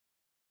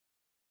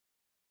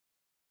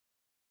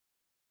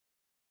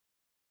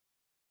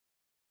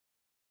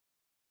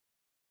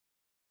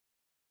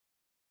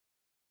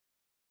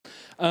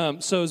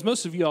So as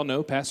most of you all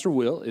know, Pastor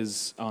Will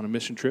is on a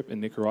mission trip in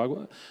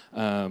Nicaragua.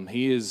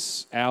 He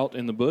is out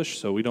in the bush,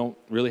 so we don't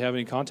really have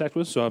any contact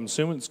with, so I'm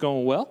assuming it's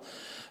going well.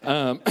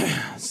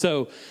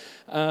 So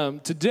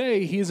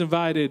today he's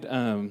invited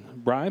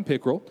Brian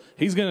Pickrell.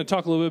 He's going to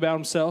talk a little bit about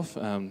himself.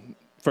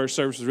 First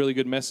service was a really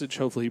good message.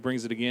 Hopefully he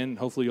brings it again.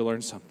 Hopefully you'll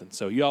learn something.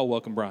 So you all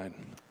welcome Brian.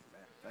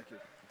 Thank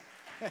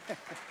you.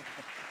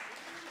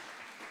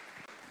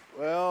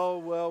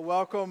 Well,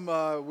 welcome.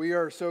 We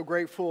are so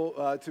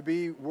grateful to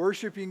be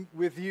worshiping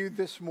with you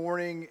this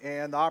morning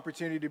and the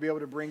opportunity to be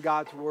able to bring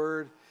God's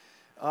Word.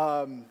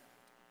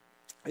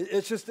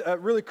 It's just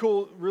really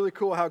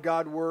cool how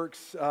God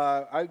works.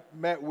 I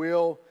met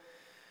Will,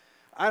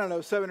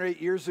 7 or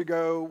 8 years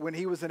ago when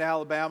he was in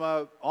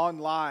Alabama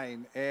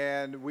online,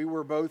 and we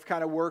were both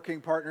kind of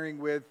partnering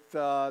with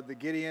the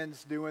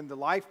Gideons doing the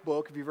Life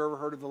Book. If you've ever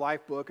heard of the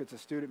Life Book, it's a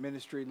student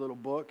ministry little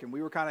book, and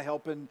we were kind of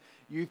helping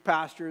youth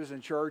pastors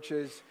and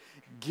churches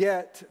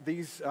get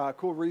these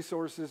cool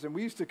resources. And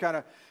we used to kind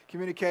of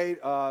communicate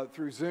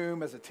through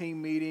Zoom as a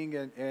team meeting,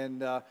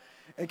 and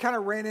kind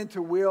of ran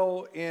into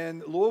Will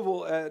in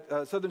Louisville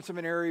at Southern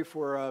Seminary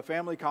for a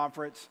family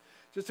conference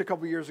just a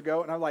couple years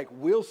ago. And I'm like,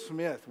 Will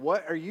Smith,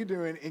 what are you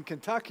doing in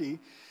Kentucky?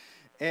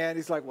 And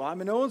he's like, well,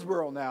 I'm in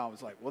Owensboro now. I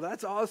was like, well,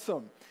 that's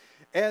awesome.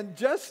 And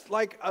just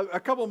like a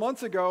couple of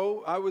months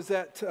ago, I was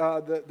at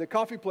the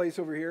coffee place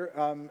over here,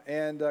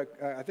 and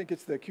I think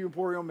it's the Q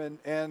Emporium,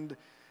 and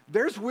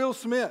there's Will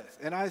Smith.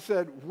 And I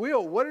said,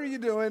 Will, what are you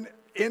doing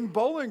in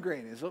Bowling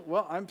Green? He said,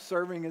 well, I'm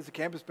serving as a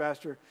campus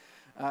pastor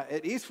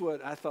at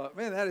Eastwood. I thought,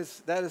 man,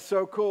 that is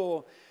so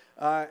cool.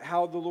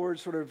 How the Lord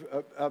sort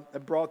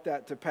of brought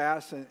that to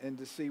pass, and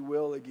to see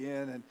Will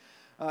again.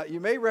 And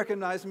you may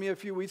recognize me. A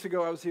few weeks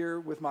ago, I was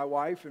here with my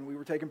wife, and we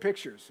were taking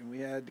pictures, and we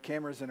had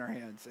cameras in our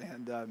hands.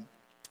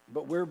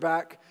 But we're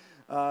back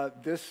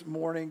this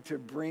morning to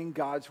bring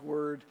God's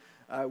Word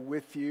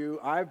with you.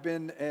 I've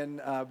been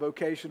in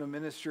vocational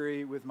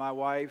ministry with my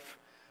wife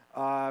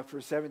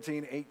for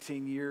 17,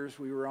 18 years.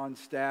 We were on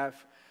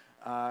staff,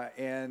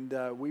 and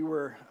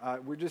we're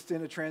just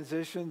in a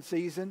transition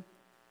season.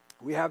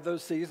 We have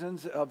those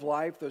seasons of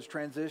life, those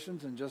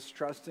transitions, and just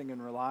trusting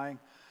and relying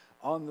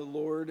on the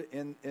Lord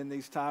in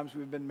these times.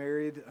 We've been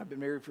married. I've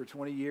been married for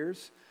 20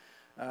 years.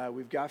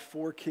 We've got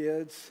 4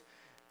 kids,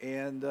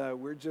 and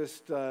we're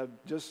just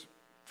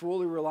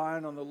fully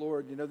relying on the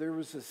Lord. You know, there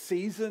was a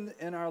season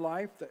in our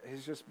life that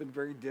has just been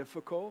very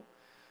difficult,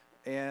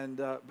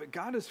 but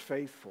God is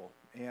faithful,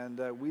 and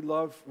we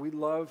love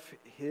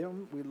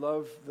Him. We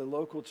love the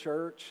local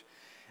church,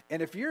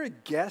 and if you're a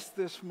guest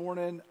this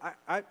morning,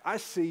 I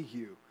see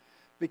you.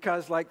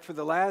 Because like for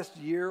the last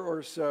year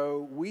or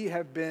so, we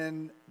have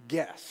been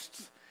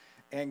guests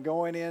and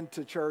going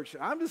into church.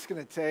 I'm just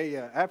going to tell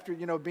you, after,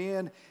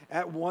 being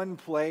at one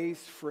place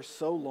for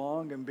so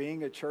long and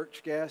being a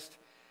church guest,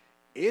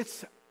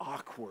 it's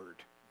awkward.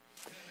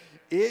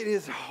 It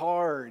is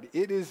hard.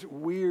 It is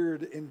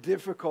weird and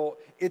difficult.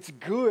 It's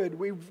good.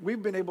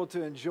 We've been able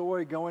to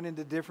enjoy going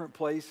into different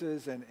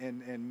places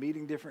and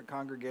meeting different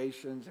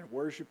congregations and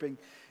worshiping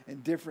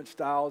in different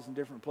styles and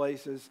different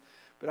places.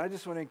 But I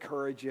just want to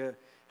encourage you,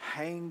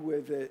 hang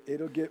with it.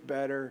 It'll get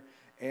better,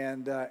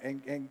 and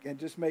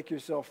just make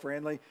yourself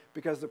friendly,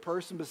 because the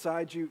person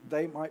beside you,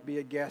 they might be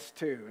a guest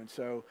too. And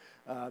so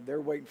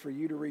they're waiting for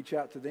you to reach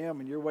out to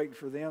them, and you're waiting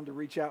for them to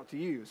reach out to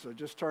you. So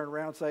just turn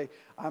around and say,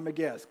 I'm a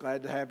guest.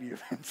 Glad to have you.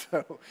 And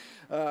so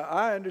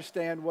I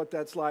understand what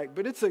that's like.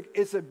 But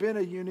it's been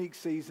a unique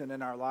season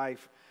in our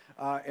life.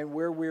 And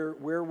where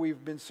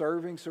we've been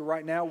serving. So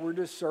right now we're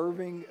just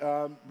serving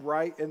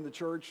right in the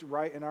church,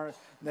 right in our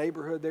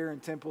neighborhood there in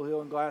Temple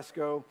Hill in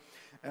Glasgow.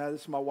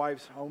 This is my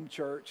wife's home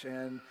church,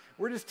 and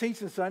we're just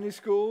teaching Sunday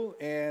school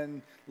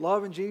and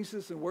loving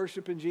Jesus and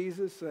worshiping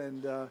Jesus,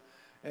 and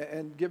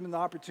giving the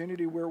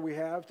opportunity where we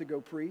have to go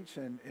preach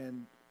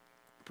and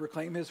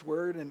proclaim His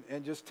word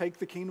and just take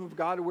the kingdom of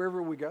God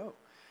wherever we go.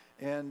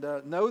 And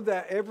know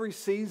that every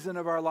season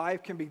of our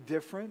life can be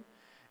different.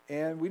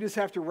 And we just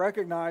have to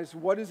recognize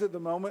what is at the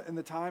moment and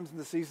the times and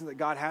the season that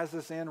God has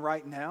us in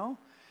right now,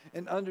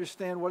 and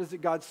understand what is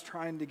it God's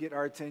trying to get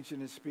our attention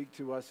and speak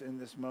to us in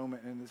this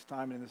moment, in this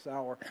time, and in this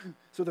hour.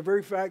 So the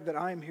very fact that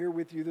I am here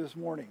with you this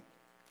morning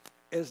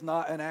is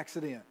not an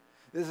accident.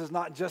 This is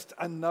not just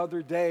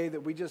another day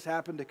that we just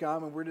happen to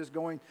come and we're just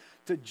going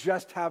to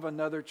just have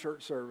another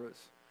church service.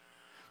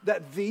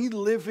 That the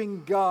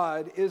living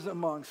God is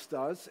amongst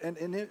us, and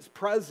in His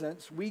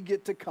presence we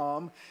get to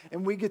come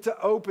and we get to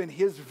open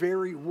His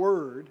very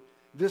word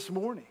this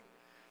morning.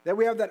 That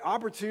we have that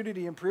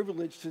opportunity and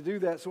privilege to do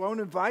that. So I want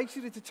to invite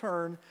you to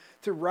turn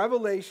to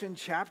Revelation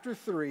chapter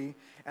 3.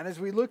 And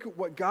as we look at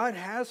what God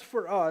has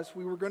for us,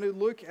 we were going to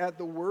look at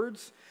the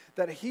words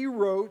that He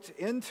wrote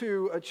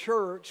into a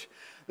church,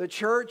 the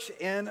church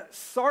in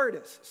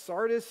Sardis.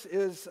 Sardis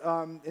is,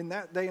 in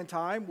that day and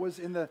time, was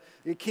in the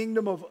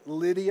kingdom of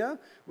Lydia,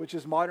 which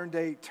is modern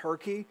day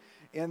Turkey.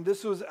 And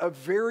this was a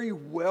very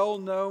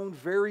well-known,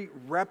 very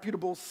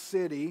reputable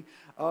city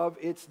of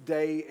its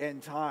day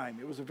and time.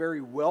 It was a very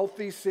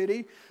wealthy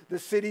city. The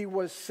city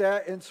was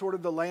set in sort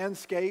of the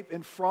landscape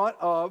in front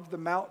of the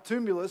Mount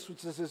Tumulus,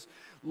 which is this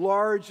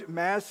large,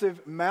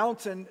 massive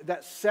mountain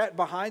that's set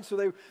behind.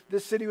 So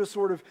this city was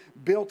sort of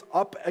built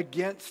up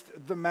against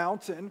the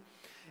mountain.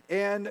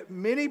 And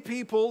many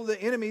people,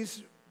 the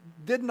enemies,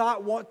 did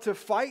not want to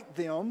fight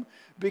them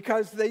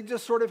because they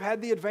just sort of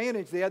had the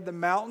advantage. They had the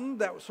mountain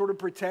that sort of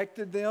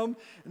protected them,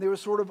 and they were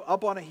sort of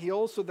up on a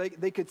hill so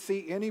they could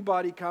see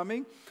anybody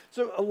coming.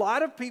 So a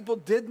lot of people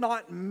did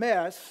not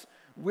mess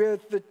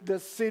with the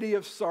city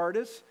of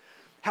Sardis.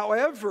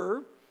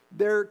 However,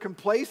 their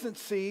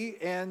complacency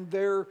and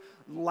their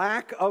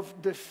lack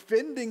of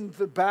defending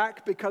the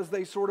back, because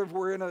they sort of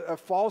were in a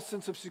false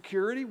sense of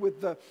security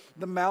with the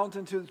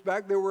mountain to its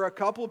back, there were a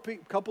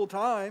couple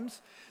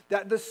times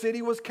that the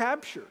city was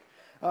captured.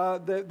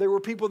 There were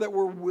people that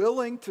were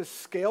willing to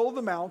scale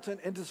the mountain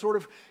and to sort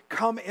of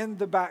come in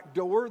the back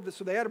door.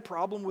 So they had a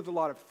problem with a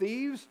lot of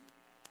thieves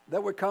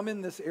that would come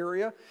in this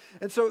area.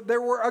 And so there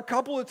were a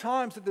couple of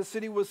times that the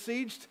city was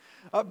sieged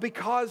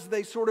because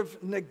they sort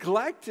of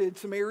neglected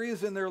some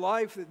areas in their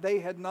life that they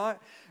had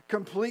not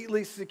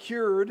completely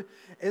secured.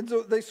 And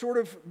so they sort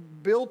of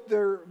built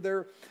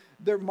their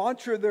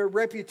mantra, their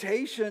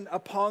reputation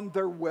upon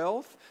their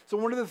wealth. So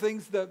one of the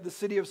things that the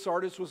city of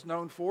Sardis was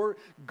known for,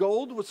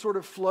 gold would sort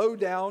of flow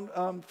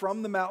down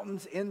from the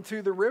mountains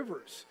into the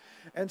rivers.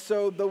 And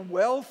so the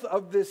wealth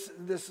of this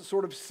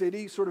sort of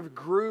city sort of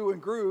grew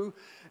and grew.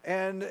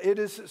 And it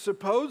is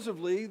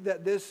supposedly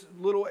that this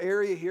little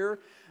area here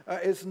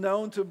is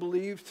known to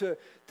believe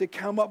to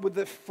come up with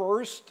the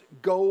first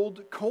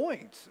gold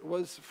coins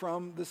was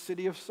from the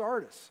city of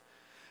Sardis.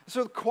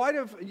 So quite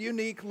a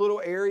unique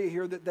little area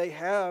here that they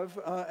have,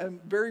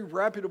 and very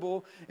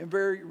reputable and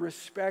very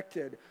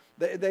respected.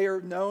 They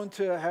are known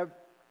to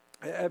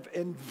have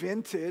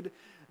invented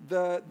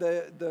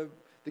the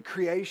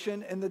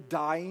creation and the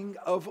dyeing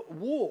of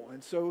wool.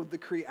 And so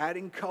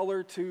adding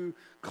color to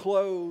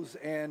clothes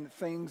and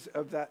things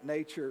of that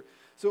nature.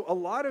 So a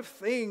lot of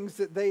things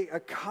that they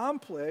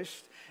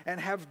accomplished and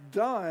have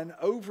done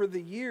over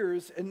the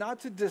years, and not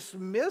to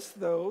dismiss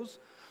those,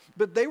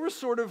 but they were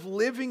sort of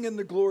living in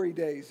the glory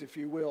days, if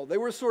you will. They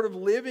were sort of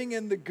living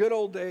in the good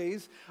old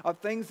days of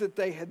things that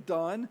they had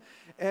done.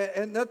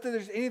 And not that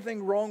there's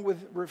anything wrong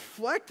with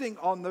reflecting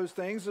on those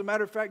things. As a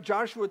matter of fact,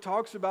 Joshua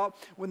talks about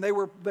when they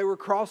were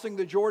crossing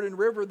the Jordan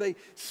River, they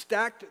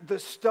stacked the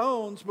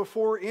stones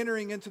before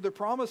entering into the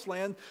promised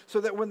land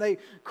so that when they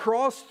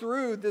crossed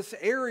through this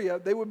area,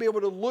 they would be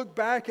able to look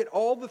back at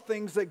all the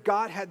things that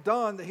God had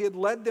done, that He had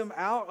led them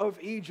out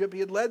of Egypt. He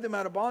had led them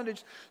out of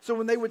bondage. So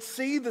when they would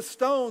see the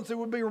stones, they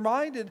would be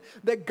reminded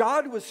that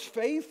God was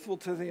faithful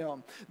to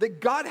them, that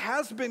God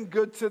has been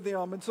good to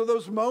them. And so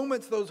those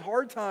moments, those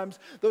hard times,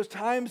 those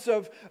times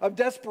of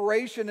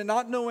desperation and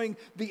not knowing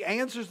the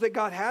answers that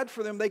God had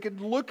for them, they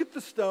could look at the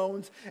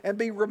stones and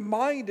be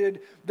reminded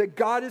that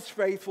God is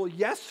faithful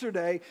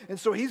yesterday, and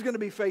so He's going to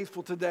be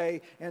faithful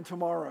today and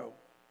tomorrow.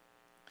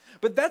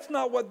 But that's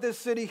not what this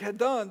city had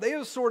done. They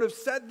have sort of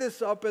set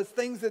this up as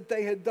things that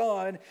they had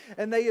done,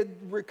 and they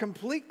had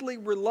completely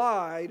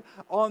relied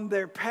on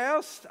their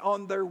past,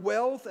 on their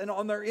wealth, and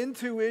on their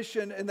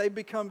intuition, and they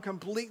become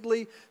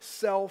completely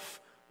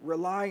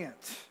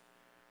self-reliant.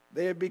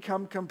 They had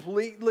become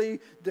completely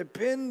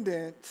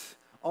dependent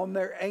on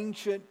their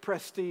ancient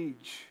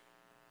prestige.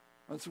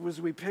 And so as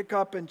we pick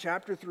up in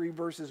chapter 3,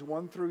 verses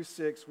 1 through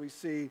 6, we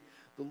see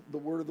the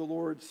word of the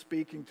Lord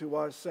speaking to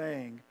us,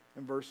 saying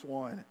in verse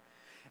 1,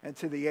 "And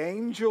to the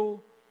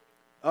angel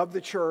of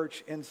the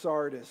church in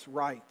Sardis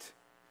write,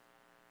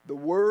 the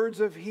words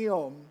of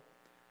Him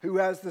who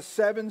has the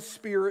 7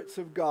 spirits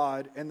of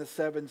God and the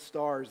 7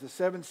 stars." The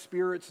 7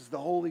 spirits is the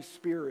Holy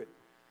Spirit.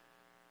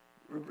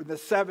 The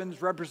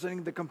 7s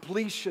representing the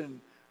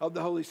completion of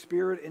the Holy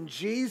Spirit. And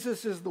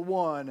Jesus is the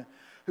one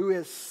who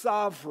is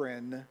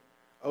sovereign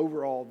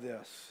over all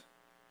this.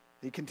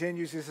 He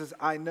continues, he says,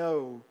 "I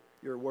know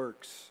your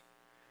works.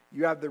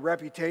 You have the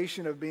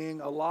reputation of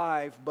being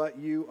alive, but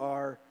you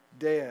are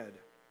dead.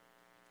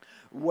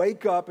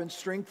 Wake up and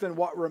strengthen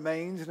what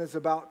remains and is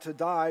about to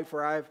die,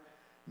 for I have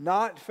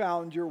not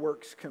found your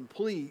works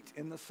complete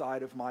in the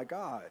sight of my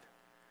God.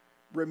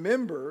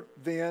 Remember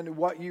then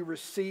what you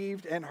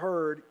received and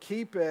heard,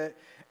 keep it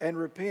and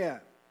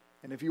repent.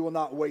 And if you will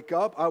not wake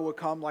up, I will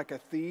come like a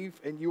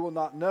thief, and you will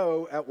not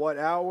know at what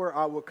hour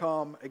I will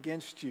come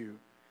against you.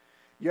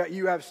 Yet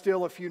you have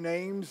still a few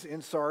names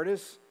in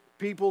Sardis,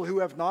 people who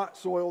have not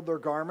soiled their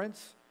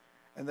garments,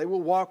 and they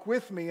will walk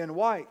with me in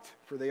white,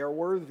 for they are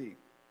worthy.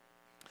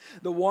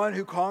 The one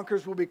who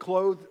conquers will be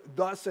clothed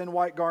thus in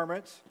white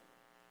garments.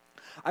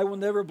 I will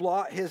never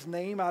blot his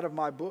name out of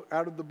my book,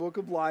 out of the book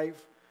of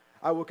life.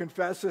 I will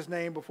confess his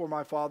name before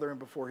my Father and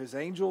before his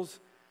angels.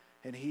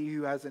 And he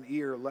who has an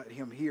ear, let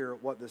him hear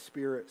what the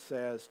Spirit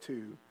says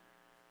to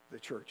the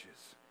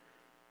churches."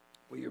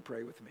 Will you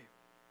pray with me?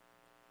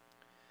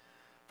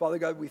 Father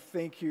God, we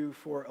thank you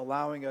for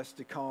allowing us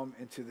to come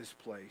into this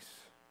place.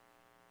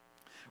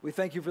 We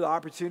thank you for the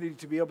opportunity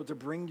to be able to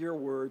bring your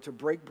word, to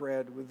break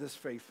bread with this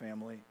faith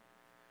family,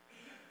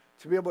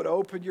 to be able to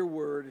open your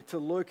word, to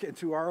look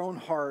into our own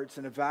hearts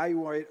and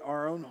evaluate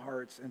our own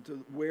hearts and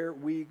to where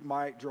we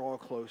might draw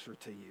closer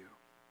to you.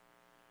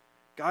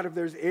 God, if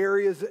there's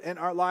areas in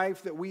our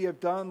life that we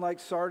have done like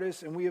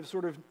Sardis and we have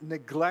sort of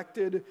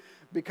neglected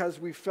because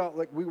we felt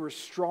like we were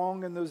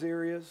strong in those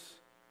areas,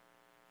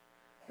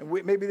 and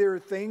maybe there are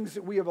things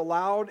that we have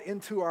allowed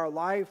into our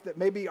life that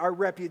maybe our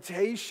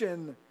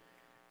reputation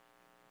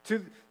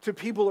to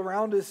people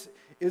around us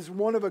is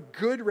one of a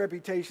good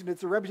reputation.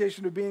 It's a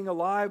reputation of being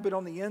alive, but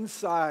on the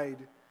inside,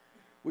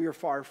 we are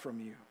far from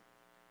you.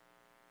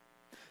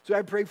 So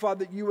I pray,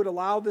 Father, that you would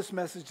allow this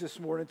message this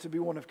morning to be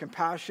one of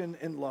compassion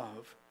and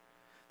love,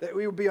 that it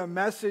would be a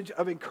message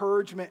of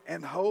encouragement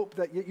and hope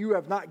that you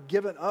have not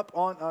given up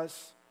on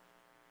us,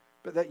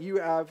 but that you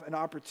have an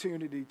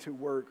opportunity to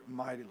work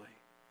mightily.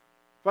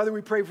 Father,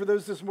 we pray for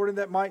those this morning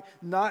that might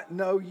not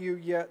know you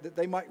yet, that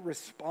they might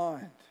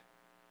respond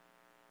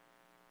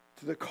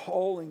to the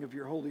calling of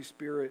your Holy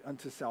Spirit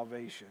unto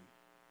salvation,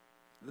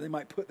 that they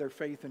might put their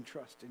faith and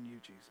trust in you,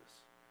 Jesus.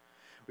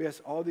 We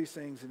ask all these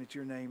things, and it's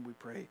your name we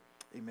pray.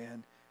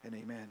 Amen and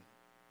amen.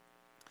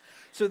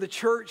 So the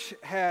church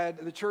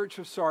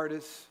of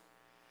Sardis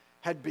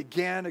had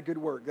began a good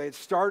work. They had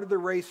started the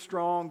race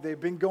strong. They'd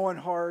been going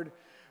hard,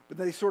 but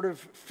they sort of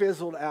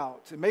fizzled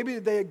out. And maybe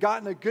they had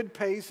gotten a good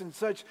pace and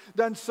such,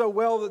 done so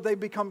well that they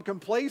become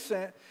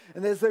complacent.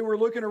 And as they were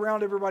looking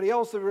around everybody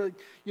else, they were like,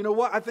 you know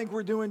what, I think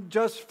we're doing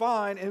just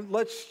fine, and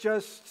let's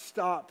just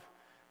stop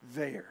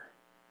there.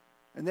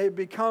 And they've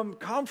become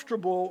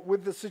comfortable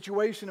with the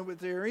situation in which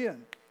they're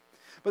in.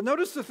 But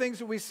notice the things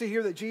that we see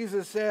here that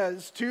Jesus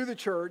says to the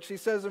church. He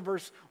says in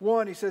verse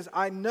 1, he says,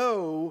 I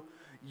know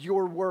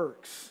your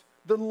works.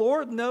 The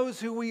Lord knows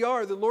who we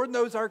are. The Lord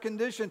knows our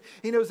condition.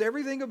 He knows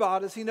everything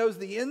about us. He knows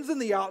the ins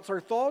and the outs,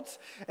 our thoughts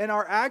and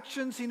our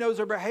actions. He knows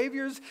our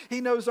behaviors.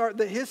 He knows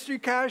the history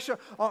cache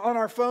on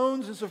our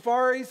phones and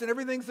Safaris and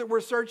everything that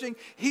we're searching.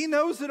 He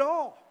knows it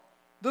all.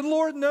 The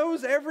Lord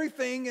knows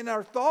everything in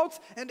our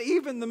thoughts and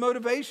even the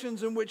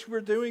motivations in which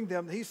we're doing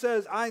them. He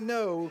says, I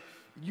know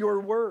your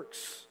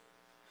works.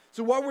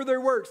 So what were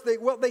their works?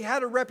 They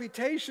had a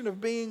reputation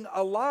of being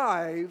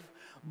alive,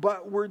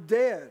 but were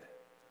dead.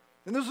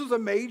 And this was a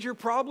major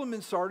problem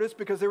in Sardis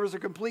because there was a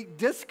complete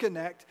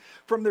disconnect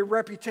from their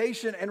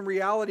reputation and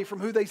reality, from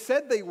who they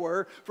said they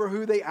were for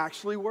who they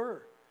actually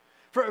were.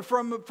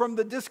 From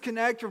the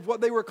disconnect of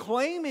what they were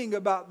claiming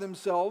about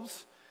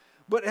themselves,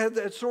 but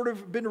had sort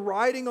of been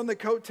riding on the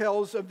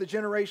coattails of the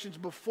generations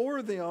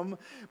before them,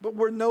 but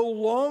were no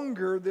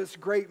longer this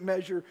great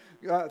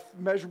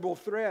measurable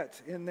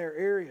threat in their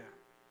area.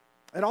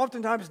 And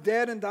oftentimes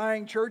dead and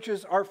dying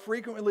churches are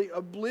frequently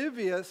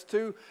oblivious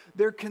to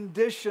their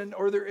condition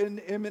or their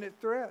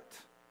imminent threat.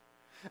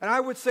 And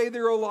I would say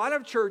there are a lot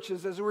of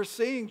churches, as we're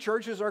seeing,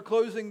 churches are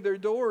closing their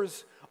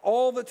doors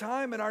all the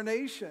time in our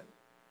nation.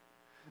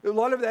 A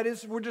lot of that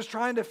is we're just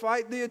trying to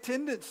fight the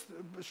attendance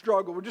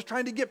struggle. We're just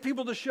trying to get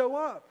people to show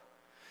up.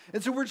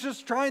 And so we're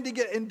just trying to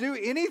get and do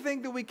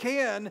anything that we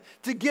can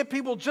to get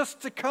people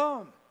just to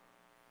come.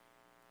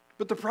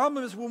 But the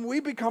problem is when we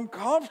become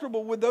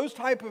comfortable with those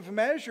type of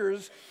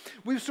measures,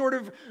 we sort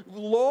of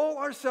lull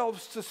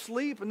ourselves to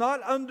sleep,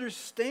 not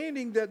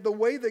understanding that the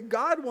way that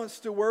God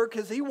wants to work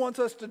is He wants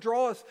us to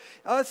draw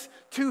us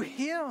to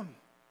Him.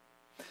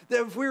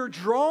 That if we're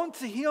drawn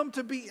to Him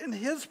to be in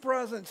His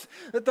presence,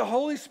 that the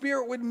Holy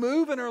Spirit would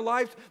move in our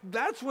life,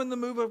 that's when the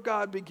move of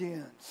God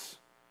begins.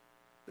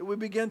 That we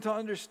begin to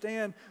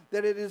understand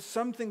that it is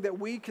something that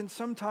we can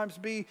sometimes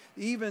be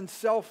even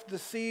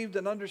self-deceived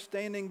and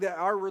understanding that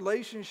our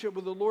relationship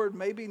with the Lord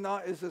maybe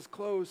not is as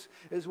close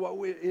as what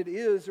it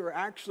is or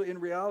actually in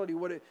reality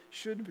what it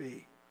should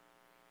be.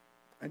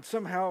 And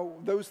somehow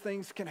those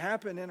things can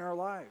happen in our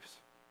lives.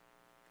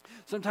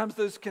 Sometimes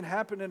those can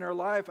happen in our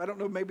life. I don't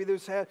know, maybe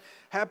those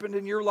happened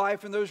in your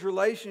life in those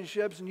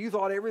relationships and you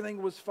thought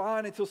everything was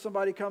fine until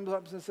somebody comes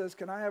up and says,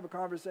 can I have a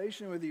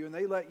conversation with you? And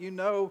they let you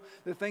know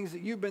the things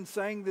that you've been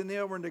saying to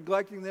them or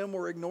neglecting them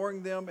or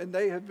ignoring them, and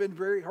they have been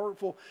very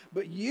hurtful,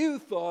 but you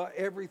thought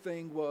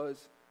everything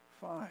was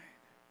fine.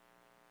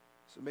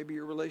 So maybe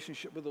your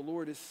relationship with the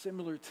Lord is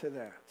similar to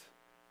that.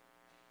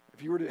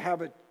 If you were to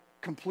have a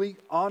complete,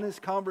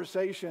 honest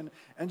conversation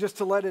and just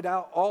to let it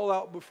all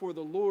out before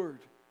the Lord,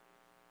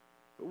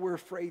 but we're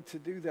afraid to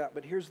do that.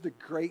 But here's the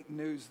great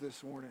news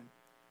this morning.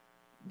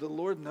 The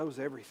Lord knows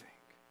everything.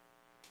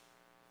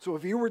 So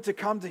if you were to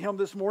come to Him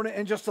this morning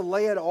and just to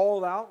lay it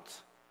all out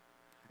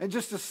and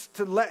just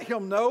to let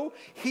Him know,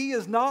 He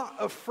is not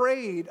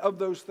afraid of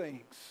those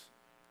things.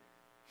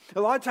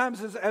 A lot of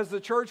times as the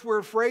church, we're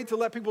afraid to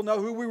let people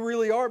know who we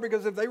really are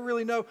because if they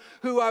really know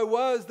who I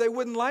was, they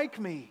wouldn't like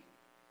me.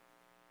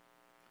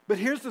 But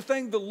here's the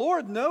thing, the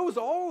Lord knows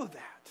all of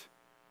that.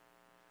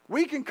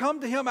 We can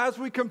come to Him as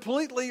we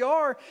completely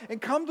are and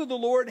come to the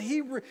Lord.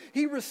 He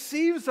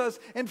receives us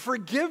and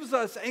forgives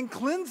us and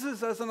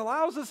cleanses us and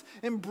allows us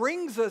and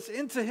brings us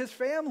into His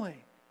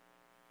family.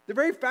 The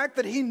very fact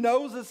that He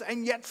knows us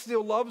and yet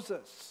still loves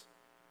us.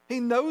 He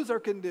knows our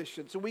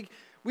condition. So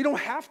We don't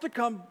have to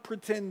come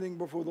pretending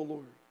before the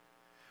Lord.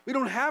 We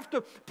don't have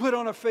to put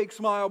on a fake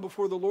smile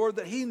before the Lord,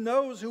 that He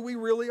knows who we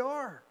really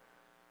are.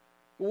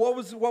 What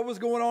was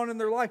going on in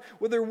their life?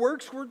 Well, their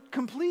works were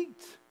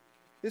complete.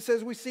 It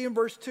says, we see in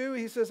verse 2,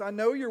 he says, I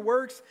know your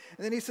works.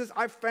 And then he says,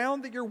 I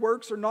found that your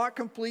works are not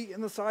complete in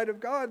the sight of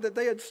God. That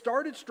they had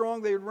started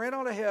strong, they had ran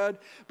on ahead,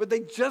 but they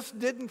just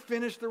didn't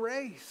finish the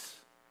race.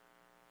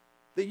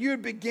 That you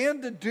had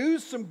began to do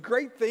some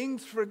great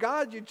things for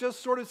God, you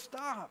just sort of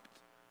stopped.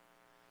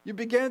 You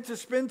began to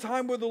spend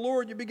time with the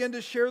Lord. You began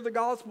to share the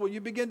gospel.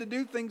 You began to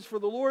do things for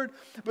the Lord.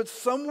 But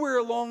somewhere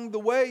along the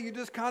way, you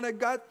just kind of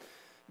got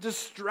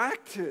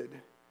distracted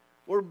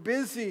or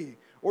busy,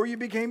 or you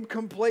became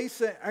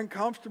complacent and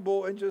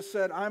comfortable and just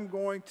said, I'm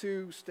going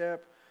to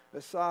step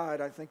aside.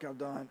 I think I've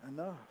done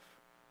enough.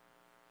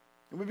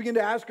 And we begin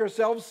to ask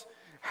ourselves,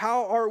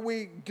 how are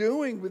we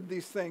doing with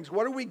these things?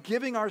 What are we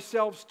giving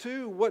ourselves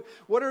to?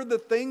 What are the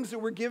things that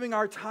we're giving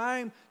our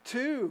time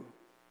to?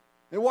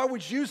 And what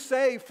would you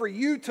say for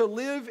you to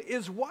live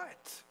is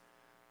what?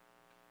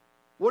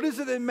 What is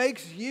it that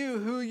makes you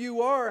who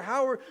you are?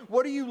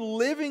 What are you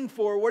living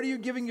for? What are you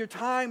giving your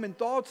time and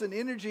thoughts and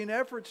energy and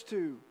efforts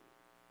to?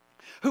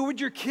 Who would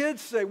your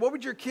kids say? What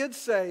would your kids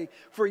say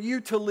for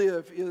you to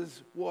live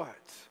is what?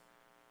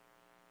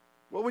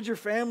 What would your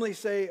family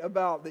say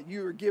about that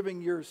you are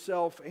giving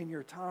yourself and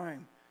your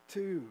time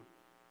to?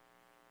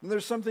 And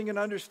there's something in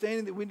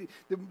understanding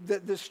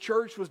that this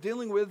church was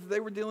dealing with. They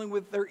were dealing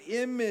with their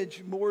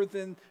image more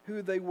than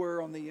who they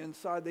were on the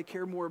inside. They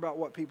cared more about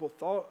what people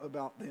thought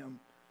about them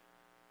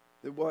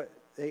than what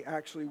they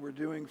actually were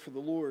doing for the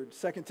Lord.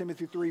 2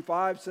 Timothy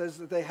 3:5 says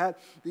that they had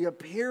the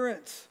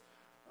appearance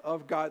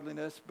of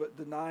godliness, but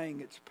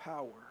denying its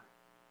power.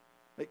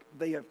 Like,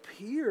 they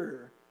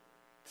appear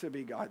to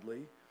be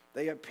godly.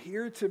 They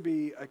appear to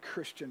be a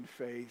Christian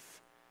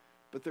faith,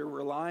 but they're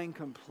relying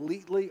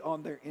completely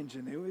on their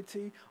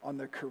ingenuity, on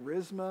their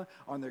charisma,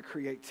 on their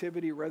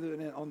creativity, rather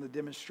than on the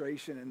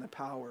demonstration and the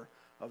power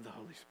of the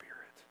Holy Spirit.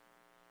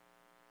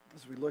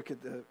 As we look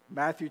at the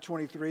Matthew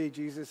 23,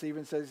 Jesus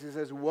even says, he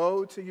says,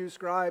 woe to you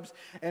scribes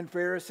and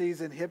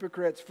Pharisees and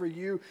hypocrites, for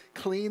you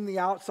clean the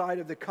outside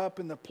of the cup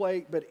and the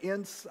plate, but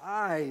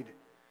inside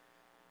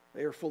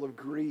they are full of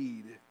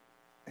greed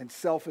and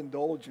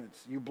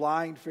self-indulgence. You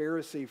blind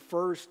Pharisee,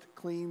 first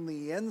clean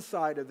the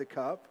inside of the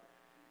cup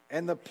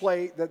and the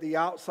plate, that the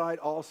outside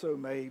also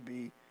may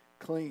be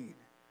clean.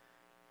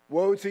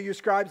 Woe to you,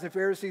 scribes and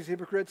Pharisees,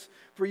 hypocrites,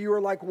 for you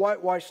are like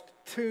whitewashed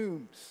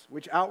tombs,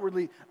 which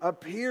outwardly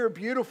appear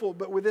beautiful,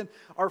 but within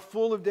are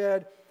full of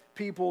dead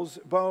people's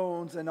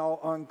bones and all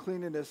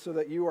uncleanness, so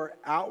that you are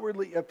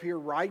outwardly appear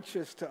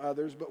righteous to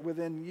others, but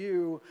within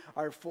you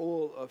are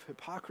full of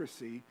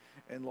hypocrisy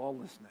and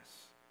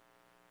lawlessness.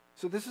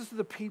 So this is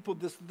the people,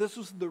 this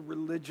was the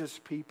religious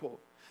people.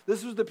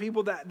 This was the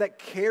people that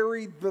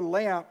carried the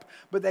lamp,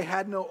 but they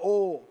had no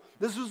oil.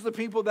 This was the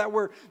people that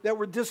were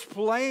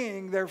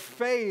displaying their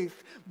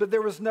faith, but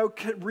there was no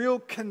real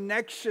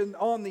connection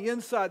on the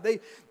inside.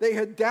 They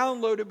had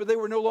downloaded, but they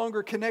were no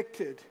longer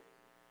connected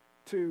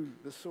to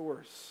the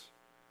source.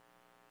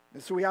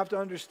 And so we have to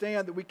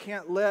understand that we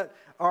can't let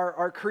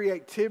our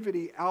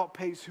creativity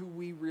outpace who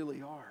we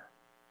really are.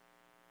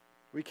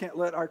 We can't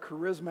let our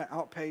charisma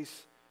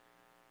outpace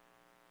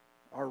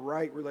our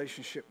right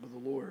relationship with the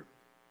Lord.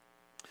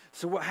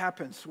 So what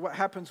happens? What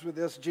happens with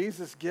this?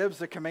 Jesus gives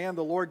the command.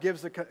 The Lord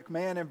gives the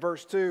command in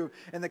verse 2.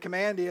 And the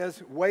command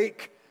is,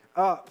 wake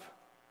up.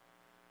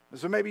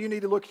 So maybe you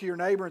need to look to your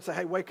neighbor and say,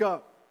 hey, wake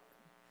up.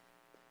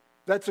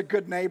 That's a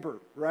good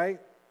neighbor, right?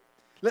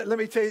 Let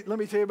me tell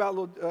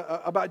you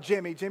about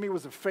Jimmy. Jimmy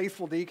was a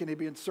faithful deacon. He'd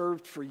been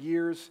served for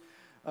years.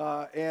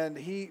 And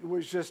he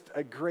was just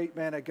a great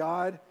man of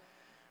God.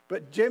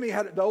 But Jimmy,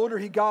 the older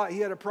he got, he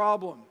had a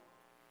problem.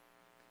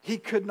 He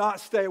could not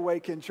stay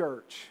awake in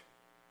church.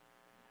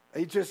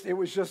 We just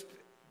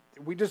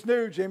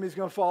knew Jimmy's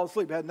going to fall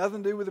asleep. It had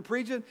nothing to do with the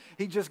preaching.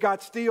 He just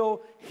got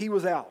still. He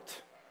was out.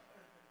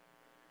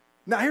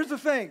 Now, here's the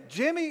thing.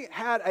 Jimmy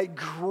had a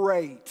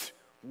great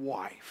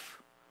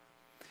wife.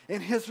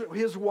 And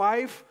his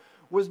wife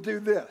would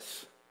do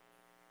this.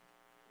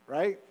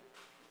 Right?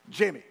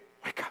 Jimmy,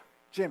 wake up.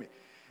 Jimmy.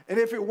 And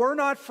if it were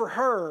not for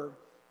her,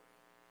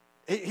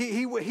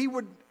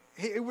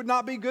 it would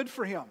not be good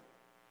for him.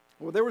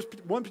 Well, there was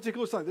one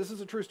particular Sunday. This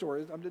is a true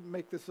story. I didn't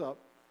make this up.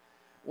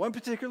 One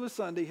particular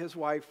Sunday, his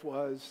wife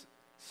was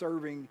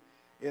serving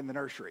in the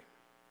nursery.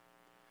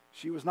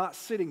 She was not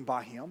sitting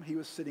by him. He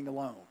was sitting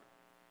alone.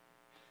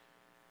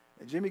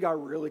 And Jimmy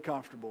got really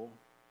comfortable,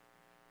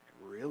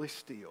 really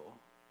still,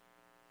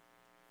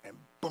 and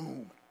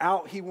boom,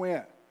 out he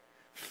went.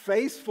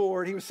 Face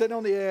forward. He was sitting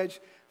on the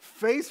edge,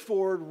 face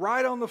forward,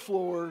 right on the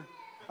floor.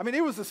 I mean,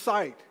 it was a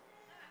sight.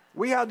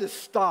 We had to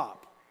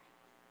stop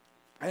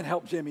and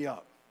help Jimmy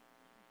up.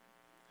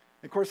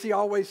 Of course, he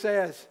always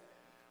says,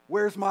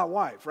 where's my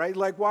wife, right?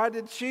 Like, why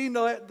did she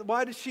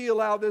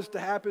allow this to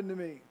happen to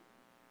me?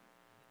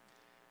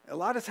 A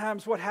lot of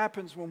times what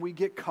happens when we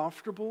get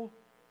comfortable,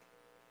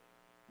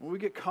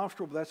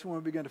 that's when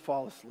we begin to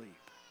fall asleep.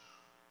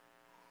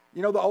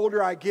 You know, the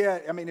older I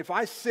get, I mean, if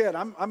I sit,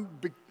 I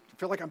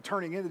feel like I'm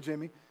turning into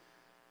Jimmy.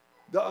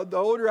 The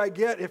older I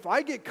get, if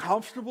I get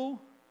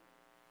comfortable,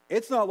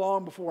 it's not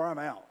long before I'm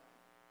out.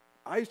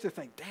 I used to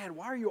think, Dad,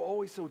 why are you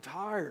always so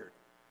tired?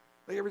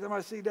 Like every time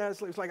I see Dad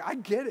sleep, it's like, I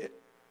get it.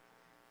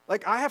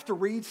 Like I have to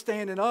read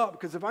standing up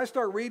because if I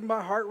start reading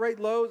my heart rate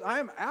lows, I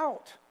am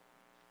out.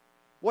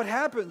 What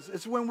happens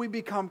is when we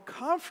become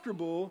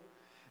comfortable,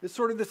 it's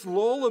sort of this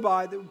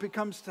lullaby that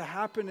becomes to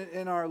happen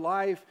in our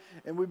life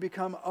and we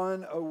become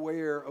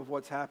unaware of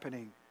what's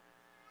happening.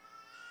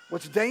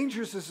 What's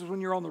dangerous is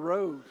when you're on the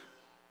road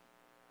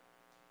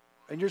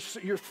and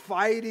you're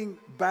fighting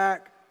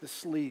back the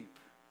sleep.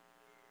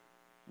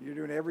 You're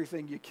doing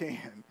everything you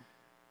can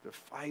to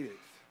fight it.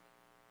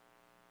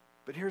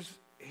 But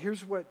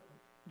here's what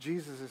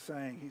Jesus is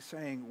saying. He's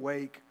saying,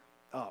 wake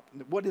up.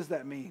 What does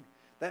that mean?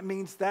 That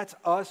means that's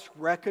us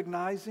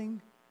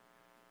recognizing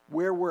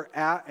where we're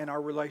at in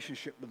our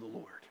relationship with the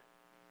Lord.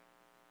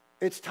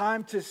 It's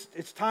time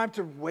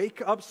to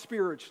wake up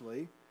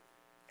spiritually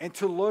and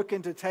to look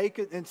and to take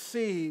it and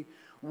see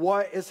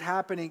what is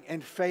happening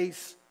and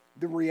face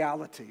the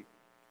reality.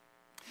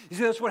 You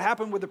see, that's what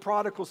happened with the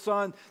prodigal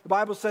son. The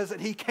Bible says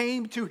that he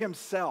came to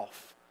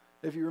himself,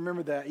 if you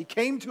remember that. He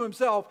came to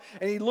himself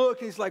and he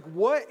looked and he's like,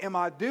 what am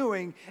I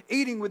doing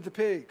eating with the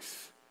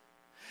pigs?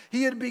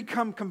 He had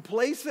become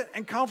complacent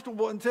and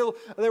comfortable until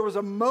there was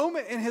a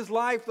moment in his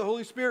life the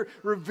Holy Spirit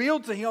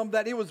revealed to him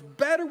that it was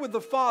better with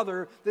the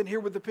Father than here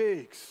with the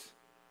pigs.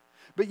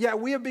 But yet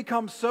we have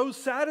become so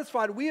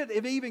satisfied, we have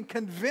even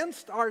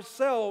convinced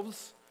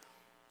ourselves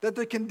that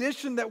the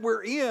condition that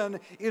we're in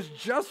is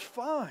just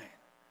fine.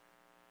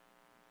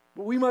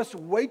 But we must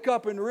wake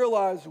up and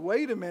realize,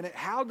 wait a minute,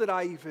 how did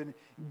I even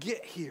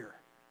get here?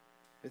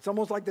 It's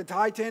almost like the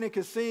Titanic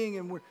is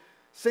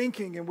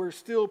sinking and we're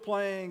still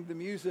playing the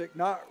music,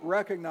 not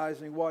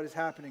recognizing what is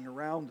happening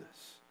around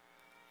us.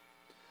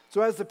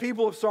 So as the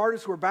people of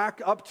Sardis were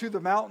back up to the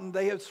mountain,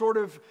 they had sort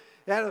of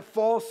had a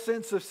false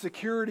sense of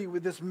security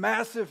with this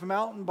massive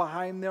mountain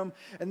behind them,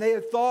 and they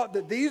had thought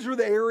that these were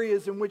the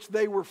areas in which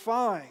they were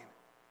fine.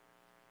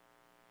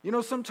 You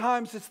know,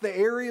 sometimes it's the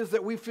areas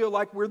that we feel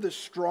like we're the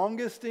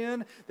strongest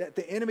in that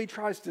the enemy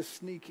tries to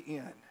sneak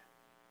in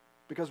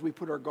because we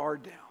put our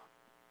guard down.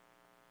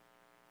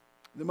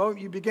 The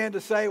moment you begin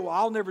to say, well,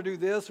 I'll never do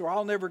this or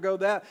I'll never go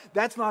that,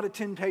 that's not a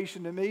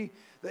temptation to me.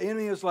 The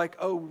enemy is like,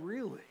 oh,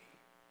 really?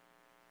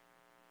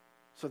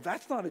 So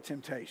that's not a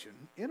temptation.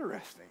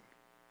 Interesting.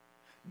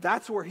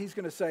 That's where he's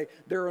going to say,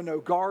 there are no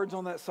guards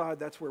on that side.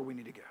 That's where we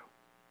need to go.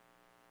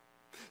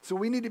 So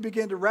we need to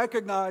begin to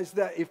recognize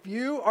that if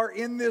you are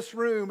in this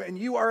room and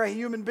you are a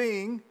human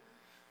being,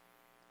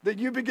 that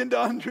you begin to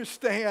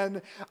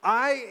understand,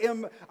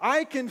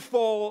 I can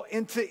fall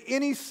into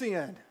any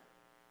sin.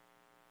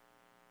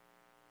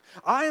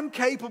 I am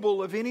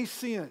capable of any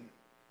sin.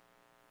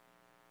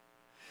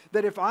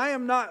 That if I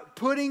am not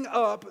putting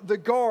up the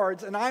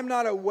guards and I'm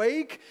not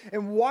awake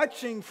and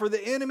watching for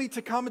the enemy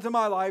to come into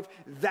my life,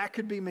 that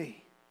could be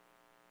me.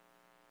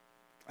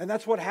 And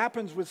that's what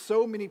happens with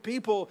so many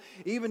people,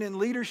 even in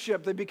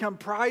leadership. They become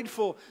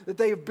prideful that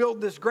they have built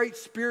this great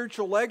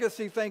spiritual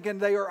legacy thinking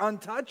they are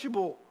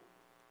untouchable.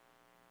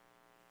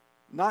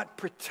 Not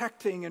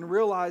protecting and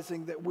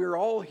realizing that we're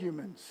all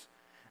humans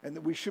and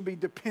that we should be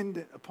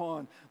dependent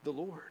upon the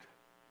Lord,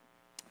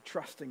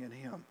 trusting in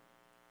Him.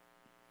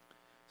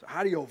 So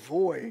how do you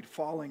avoid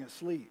falling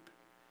asleep?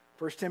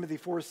 1 Timothy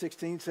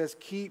 4:16 says,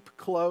 keep a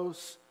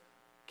close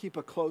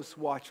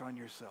watch on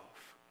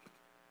yourself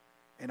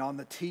and on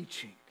the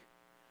teaching.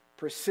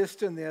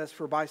 Persist in this,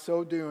 for by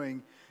so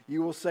doing,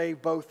 you will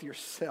save both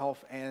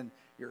yourself and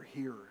your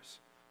hearers.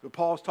 So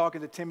Paul's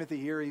talking to Timothy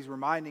here. He's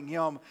reminding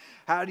him,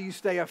 how do you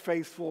stay a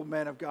faithful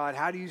man of God?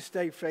 How do you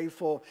stay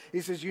faithful?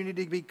 He says you need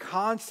to be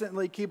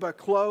constantly keep a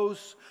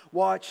close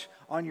watch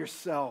on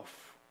yourself.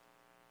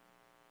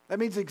 That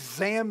means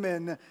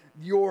examine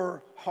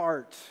your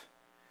heart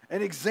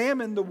and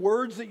examine the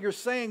words that you're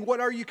saying. What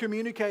are you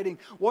communicating?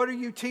 What are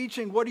you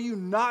teaching? What are you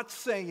not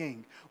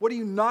saying? What are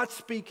you not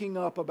speaking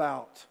up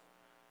about?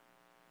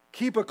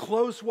 Keep a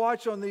close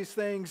watch on these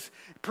things.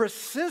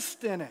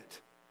 Persist in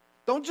it.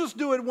 Don't just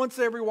do it once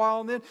every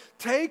while and then.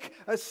 Take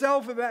a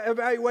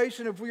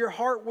self-evaluation of your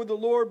heart with the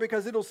Lord,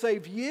 because it'll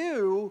save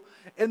you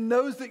and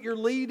those that you're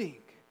leading,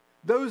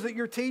 those that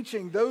you're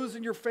teaching, those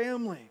in your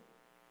family.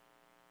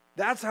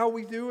 That's how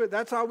we do it.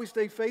 That's how we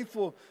stay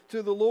faithful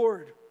to the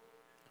Lord.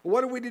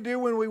 What are we to do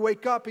when we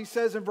wake up? He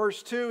says in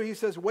verse 2, he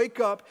says, wake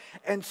up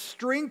and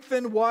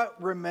strengthen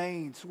what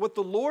remains. What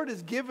the Lord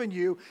has given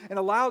you and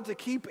allowed to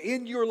keep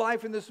in your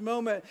life in this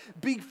moment.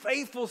 Be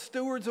faithful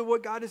stewards of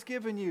what God has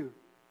given you.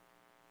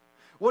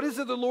 What is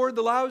it the Lord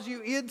allows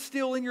you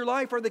still in your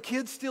life? Are the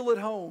kids still at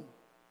home?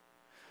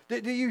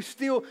 Do you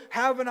still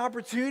have an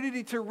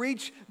opportunity to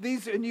reach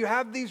these, and you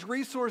have these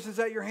resources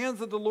at your hands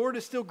that the Lord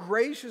is still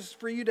gracious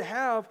for you to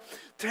have?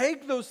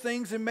 Take those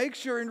things and make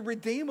sure and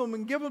redeem them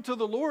and give them to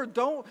the Lord.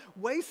 Don't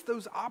waste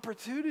those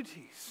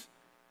opportunities.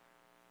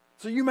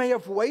 So you may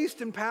have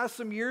wasted and passed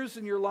some years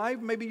in your life.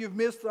 Maybe you've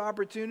missed the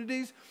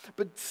opportunities,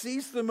 but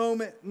seize the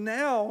moment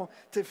now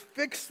to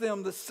fix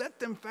them, to set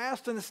them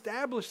fast and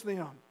establish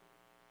them.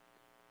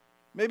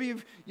 Maybe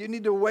you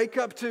need to wake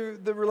up to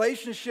the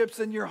relationships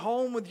in your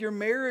home with your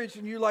marriage,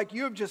 and you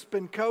have just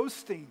been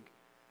coasting.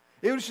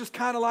 It was just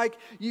kind of like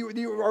you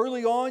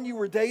early on, you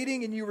were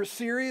dating and you were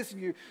serious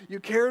and you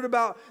cared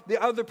about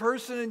the other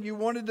person and you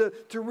wanted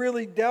to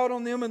really doubt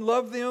on them and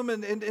love them.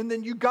 And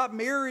then you got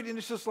married and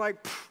it's just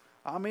like,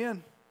 I'm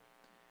in.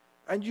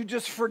 And you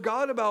just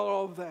forgot about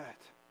all of that.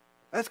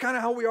 That's kind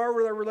of how we are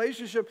with our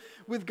relationship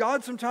with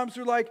God. Sometimes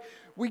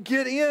we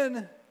get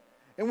in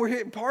and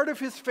we're part of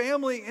His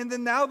family, and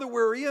then now that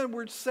we're in,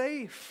 we're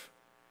safe.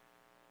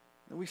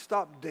 And we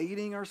stop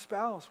dating our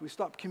spouse. We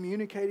stop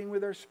communicating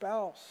with our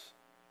spouse.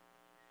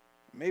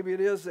 Maybe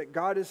it is that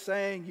God is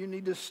saying you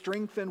need to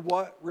strengthen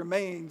what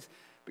remains,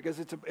 because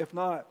if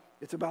not,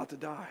 it's about to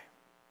die.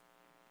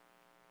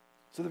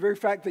 So the very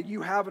fact that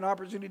you have an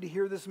opportunity to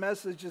hear this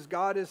message is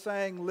God is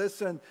saying,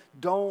 listen,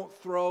 don't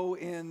throw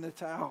in the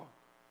towel.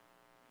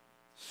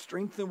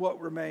 Strengthen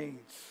what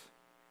remains.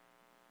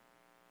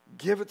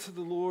 Give it to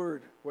the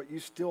Lord, what you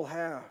still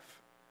have.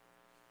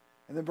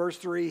 And then verse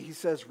 3, he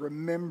says,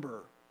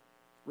 remember.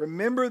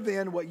 Remember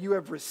then what you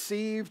have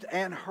received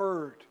and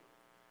heard.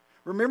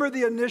 Remember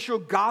the initial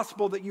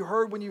gospel that you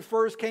heard when you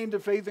first came to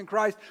faith in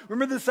Christ.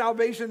 Remember the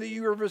salvation that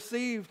you have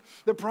received,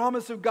 the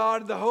promise of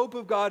God, the hope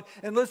of God.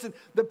 And listen,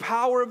 the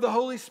power of the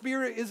Holy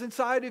Spirit is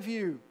inside of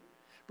you.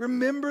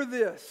 Remember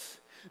this,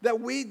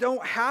 that we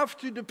don't have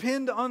to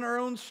depend on our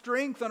own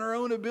strength, on our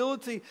own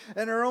ability,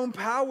 and our own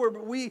power,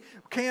 but we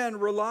can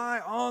rely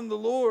on the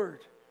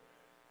Lord.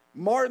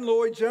 Martin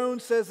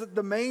Lloyd-Jones says that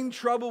the main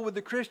trouble with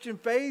the Christian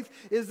faith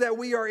is that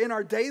we are in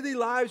our daily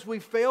lives, we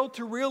fail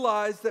to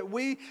realize that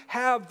we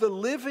have the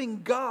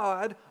living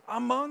God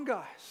among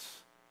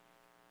us.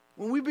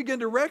 When we begin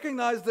to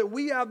recognize that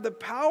we have the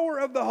power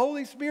of the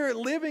Holy Spirit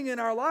living in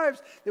our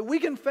lives, that we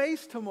can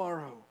face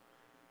tomorrow.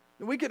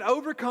 That we can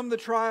overcome the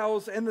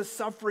trials and the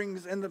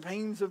sufferings and the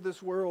pains of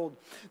this world.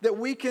 That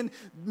we can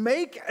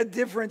make a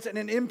difference and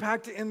an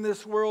impact in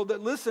this world.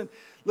 That listen,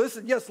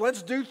 yes,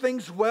 let's do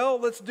things well.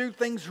 Let's do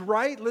things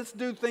right. Let's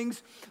do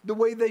things the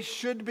way they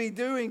should be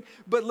doing.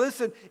 But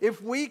listen,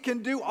 if we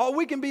can do, all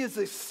we can be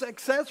as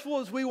successful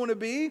as we want to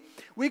be.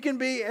 We can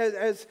be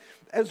as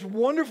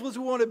wonderful as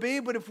we want to be.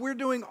 But if we're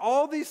doing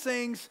all these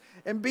things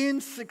and being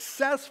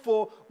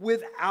successful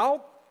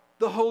without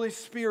the Holy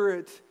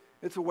Spirit,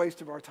 it's a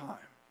waste of our time.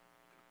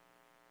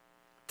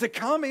 To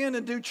come in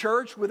and do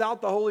church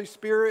without the Holy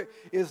Spirit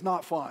is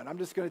not fun. I'm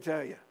just going to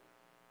tell you.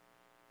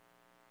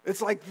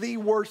 It's like the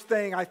worst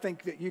thing I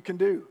think that you can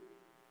do.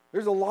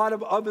 There's a lot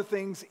of other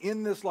things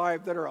in this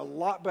life that are a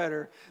lot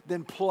better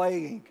than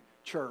playing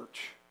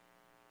church.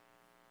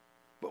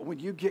 But when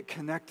you get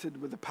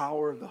connected with the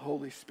power of the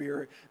Holy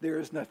Spirit, there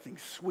is nothing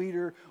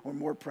sweeter or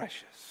more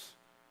precious.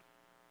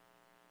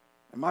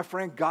 And my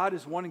friend, God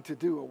is wanting to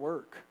do a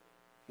work.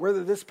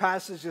 Whether this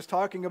passage is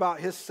talking about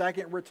His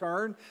second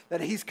return,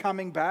 that He's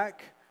coming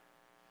back,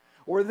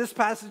 or this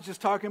passage is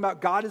talking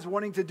about God is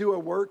wanting to do a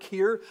work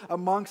here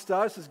amongst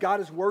us as God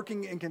is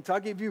working in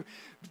Kentucky. If you've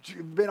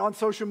been on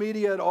social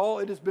media at all,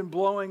 it has been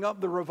blowing up,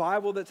 the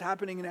revival that's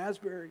happening in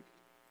Asbury.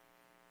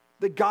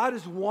 That God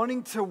is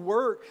wanting to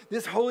work.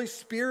 This Holy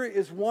Spirit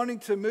is wanting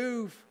to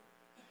move.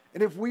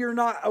 And if we are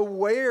not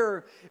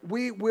aware,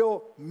 we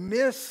will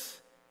miss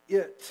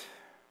it.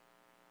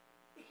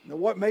 Now,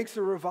 what makes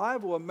a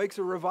revival? What makes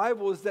a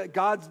revival is that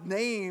God's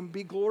name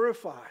be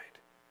glorified.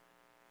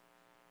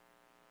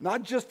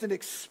 Not just an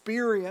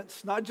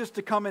experience, not just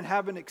to come and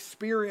have an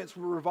experience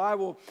with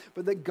revival,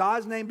 but that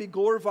God's name be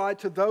glorified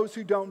to those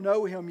who don't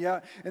know Him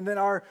yet. And then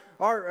our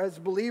as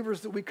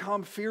believers, that we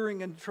come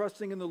fearing and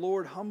trusting in the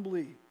Lord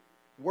humbly,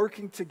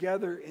 working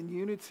together in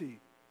unity.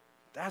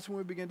 That's when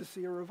we begin to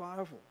see a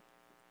revival.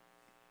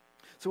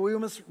 So we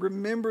must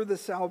remember the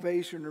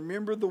salvation,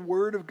 remember the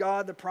Word of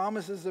God, the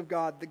promises of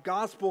God, the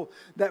gospel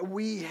that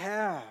we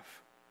have.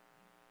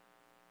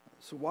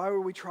 So why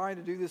were we trying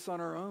to do this on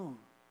our own?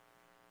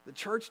 The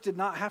church did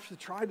not have to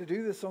try to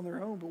do this on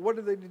their own, but what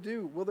are they to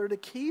do? Well, they're to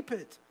keep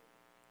it.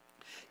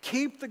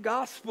 Keep the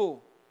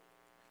gospel.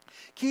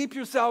 Keep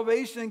your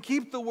salvation and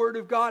keep the Word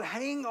of God.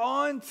 Hang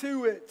on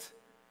to it.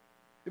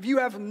 If you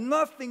have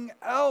nothing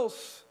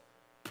else,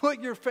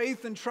 put your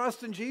faith and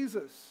trust in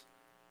Jesus.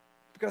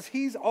 Because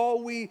He's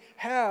all we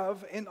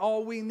have and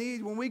all we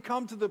need. When we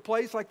come to the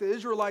place like the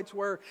Israelites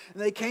were,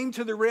 and they came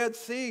to the Red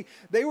Sea,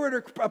 they were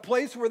at a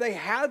place where they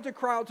had to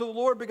cry out to the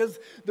Lord because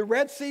the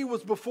Red Sea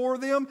was before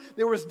them.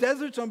 There was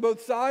deserts on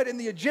both sides, and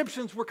the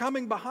Egyptians were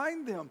coming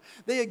behind them.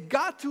 They had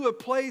got to a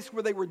place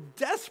where they were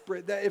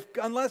desperate that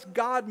unless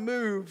God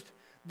moved,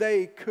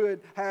 they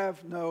could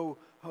have no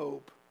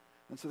hope.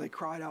 And so they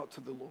cried out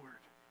to the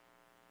Lord.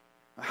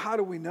 Now, how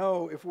do we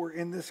know if we're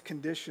in this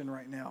condition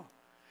right now?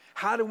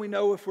 How do we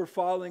know if we're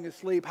falling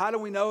asleep? How do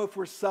we know if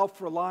we're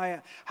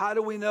self-reliant? How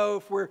do we know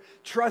if we're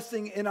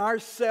trusting in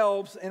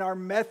ourselves and our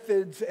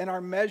methods and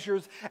our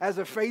measures as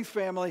a faith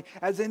family,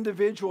 as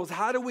individuals?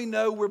 How do we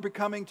know we're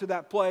becoming to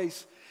that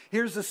place?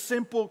 Here's a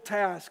simple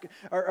task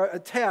or a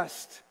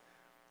test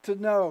to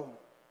know: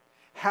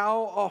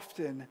 how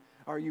often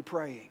are you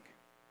praying?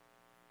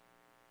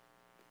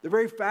 The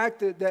very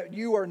fact that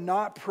you are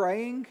not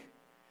praying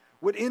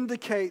would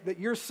indicate that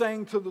you're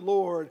saying to the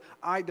Lord,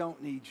 I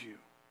don't need you.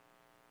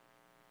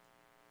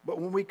 But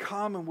when we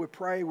come and we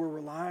pray, we're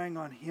relying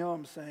on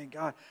Him, saying,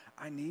 God,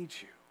 I need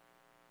you.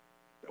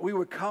 That we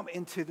would come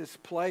into this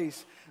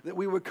place, that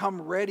we would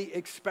come ready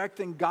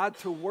expecting God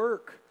to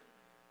work.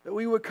 That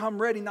we would come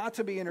ready not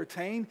to be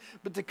entertained,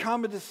 but to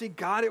come and to see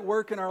God at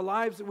work in our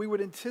lives, that we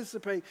would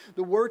anticipate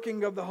the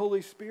working of the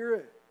Holy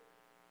Spirit.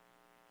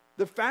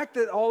 The fact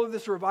that all of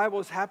this revival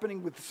is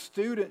happening with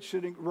students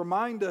should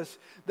remind us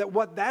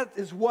that that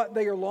is what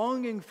they are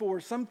longing for,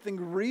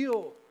 something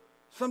real,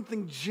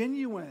 something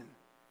genuine.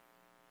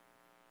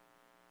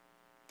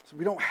 So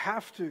we don't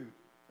have to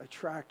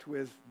attract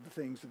with the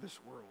things of this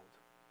world.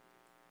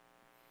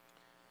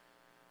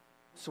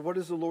 So what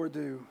does the Lord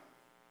do?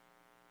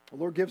 The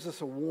Lord gives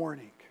us a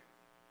warning.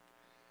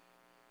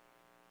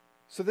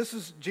 So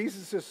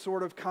Jesus is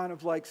sort of kind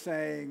of like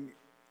saying,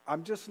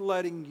 I'm just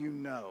letting you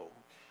know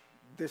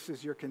this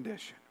is your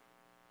condition.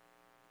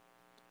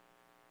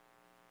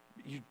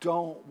 You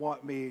don't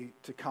want me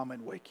to come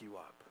and wake you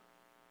up.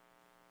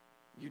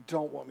 You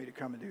don't want me to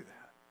come and do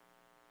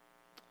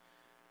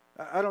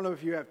that. I don't know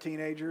if you have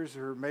teenagers,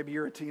 or maybe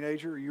you're a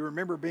teenager, or you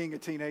remember being a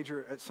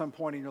teenager at some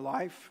point in your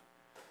life.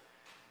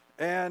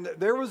 And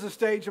there was a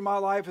stage in my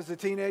life as a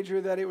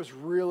teenager that it was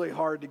really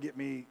hard to get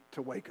me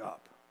to wake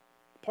up.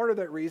 Part of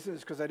that reason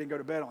is because I didn't go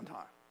to bed on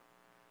time.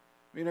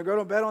 Go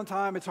to bed on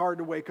time, it's hard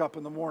to wake up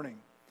in the morning.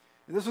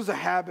 And this was a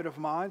habit of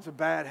mine. It's a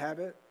bad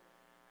habit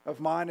of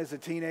mine as a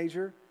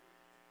teenager.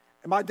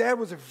 And my dad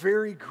was a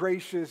very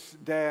gracious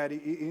dad.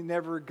 He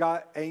never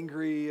got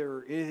angry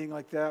or anything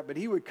like that. But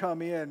he would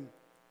come in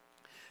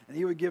and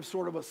he would give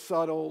sort of a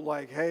subtle,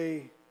 like,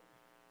 hey,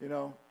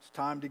 it's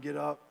time to get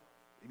up.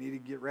 You need to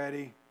get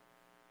ready.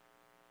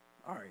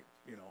 All right,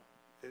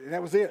 and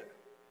that was it.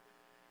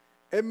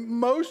 And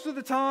most of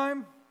the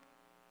time,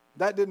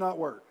 that did not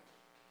work.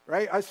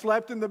 Right? I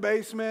slept in the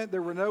basement.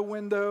 There were no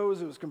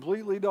windows. It was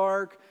completely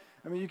dark.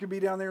 You could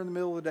be down there in the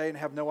middle of the day and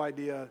have no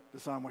idea the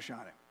sun was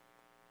shining.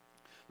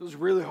 It was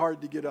really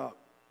hard to get up.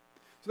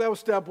 So that was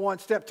step one.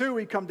 Step two,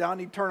 he'd come down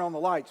and he'd turn on the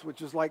lights,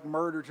 which is like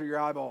murder to your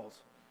eyeballs.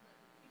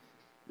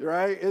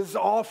 Right? It's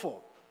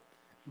awful.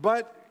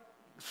 But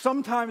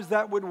sometimes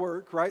that would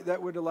work, right?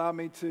 That would allow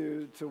me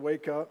to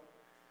wake up.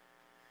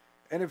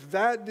 And if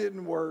that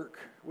didn't work,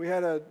 we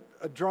had a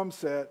drum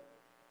set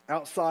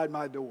outside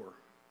my door.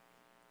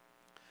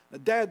 Now,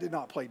 Dad did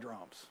not play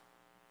drums,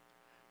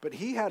 but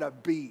he had a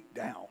beat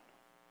down.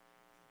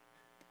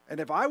 And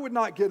if I would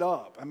not get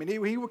up,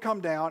 he would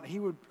come down, he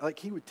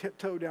would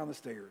tiptoe down the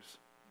stairs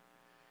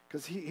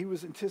because he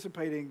was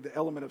anticipating the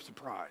element of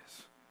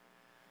surprise.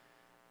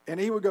 And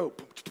he would go,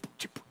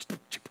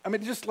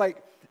 just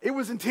like, it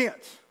was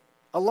intense,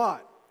 a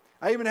lot.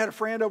 I even had a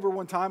friend over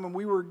one time, and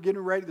we were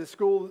getting ready to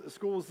school.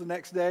 School was the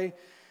next day,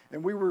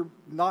 and we were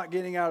not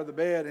getting out of the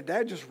bed, and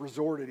Dad just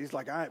resorted. He's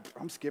like,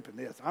 I'm skipping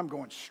this. I'm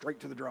going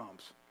straight to the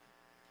drums.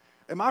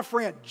 And my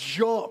friend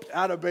jumped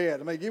out of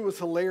bed. It was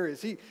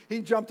hilarious.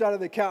 He jumped out of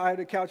the couch. I had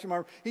a couch in my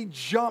room. He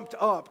jumped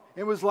up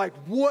and was like,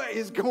 what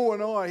is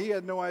going on? He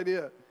had no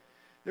idea.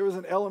 There was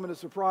an element of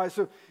surprise.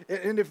 So,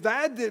 and if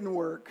that didn't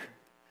work,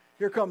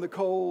 here come the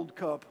cold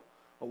cup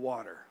of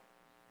water.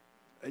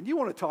 And you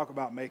want to talk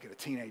about making a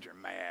teenager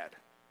mad.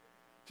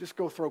 Just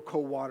go throw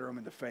cold water on him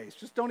in the face.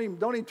 Just don't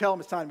even tell him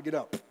it's time to get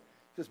up.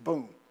 Just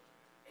boom.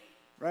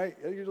 Right?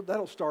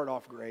 That'll start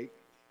off great.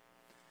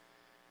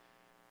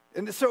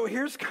 And so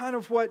here's kind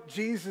of what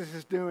Jesus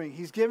is doing.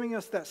 He's giving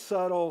us that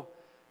subtle,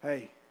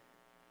 hey,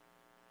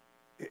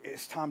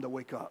 it's time to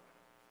wake up.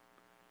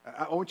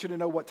 I want you to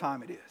know what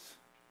time it is.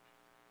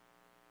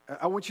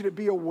 I want you to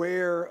be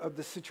aware of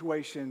the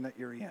situation that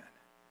you're in.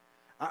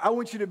 I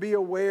want you to be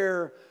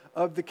aware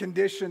of the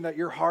condition that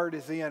your heart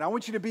is in. I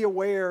want you to be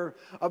aware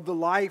of the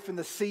life and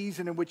the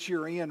season in which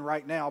you're in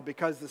right now,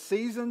 because the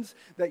seasons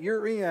that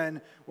you're in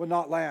will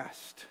not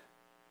last.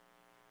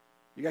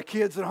 You got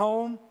kids at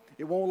home,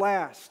 it won't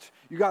last.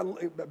 You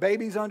got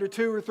babies under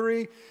 2 or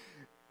 3,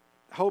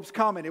 hope's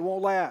coming, it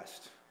won't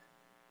last.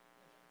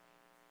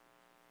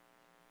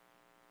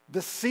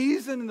 The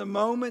season and the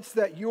moments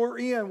that you're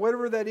in,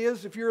 whatever that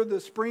is, if you're in the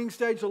spring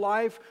stage of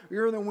life, or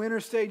you're in the winter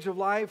stage of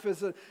life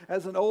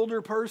as an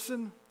older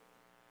person,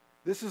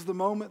 this is the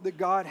moment that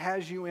God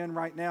has you in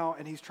right now,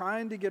 and He's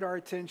trying to get our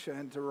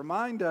attention to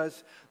remind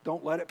us,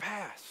 don't let it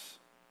pass.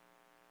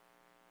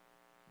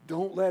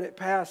 Don't let it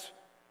pass.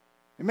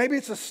 And maybe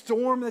it's a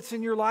storm that's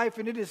in your life,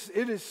 and it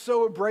is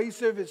so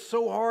abrasive, it's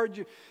so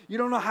hard, you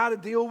don't know how to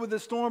deal with the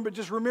storm, but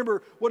just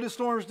remember, what do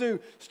storms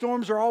do?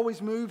 Storms are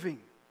always moving.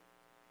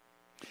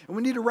 And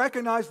we need to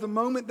recognize the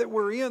moment that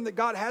we're in, that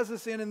God has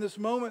us in this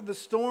moment, the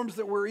storms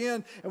that we're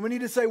in. And we need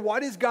to say,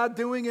 what is God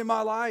doing in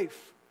my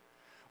life?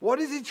 What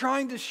is He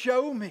trying to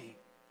show me?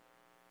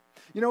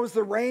 As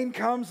the rain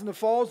comes and the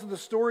falls of the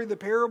story, the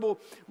parable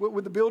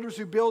with the builders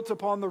who built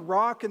upon the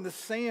rock and the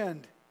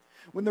sand.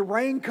 When the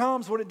rain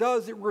comes, what it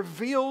does, it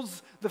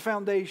reveals the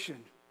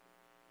foundation.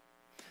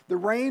 The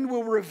rain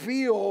will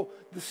reveal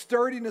the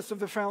sturdiness of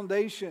the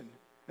foundation.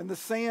 And the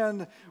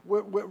sand,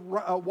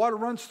 water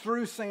runs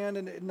through sand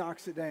and it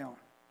knocks it down.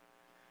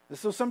 And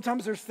so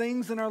sometimes there's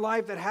things in our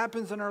life that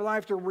happens in our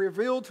life to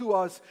reveal to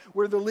us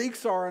where the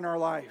leaks are in our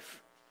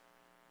life.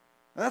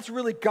 And that's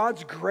really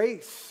God's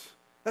grace.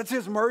 That's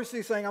His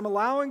mercy saying, I'm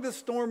allowing this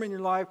storm in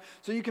your life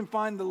so you can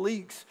find the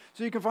leaks,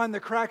 so you can find the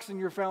cracks in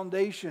your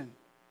foundation,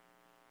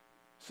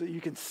 so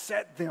you can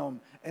set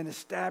them and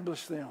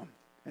establish them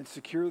and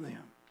secure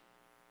them.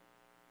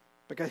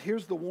 Because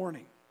here's the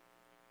warning.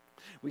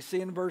 We see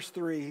in verse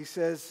 3, he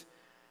says,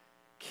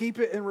 keep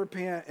it and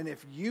repent, and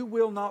if you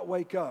will not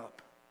wake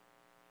up,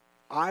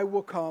 I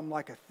will come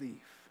like a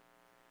thief,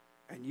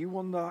 and you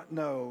will not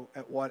know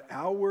at what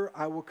hour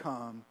I will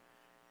come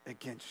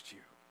against you.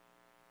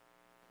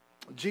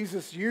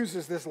 Jesus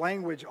uses this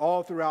language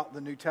all throughout the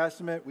New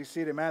Testament. We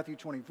see it in Matthew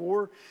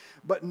 24.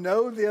 But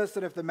know this,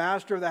 that if the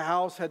master of the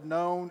house had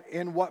known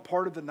in what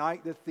part of the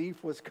night the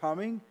thief was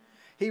coming,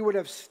 he would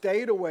have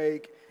stayed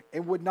awake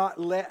and would not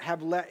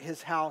have let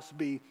his house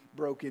be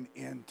broken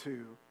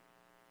into.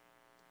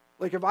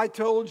 Like if I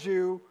told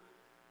you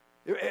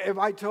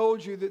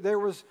that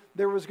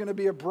there was going to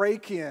be a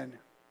break-in,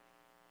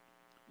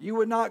 you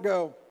would not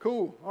go,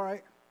 cool, all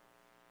right.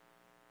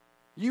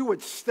 You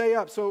would stay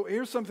up. So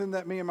here's something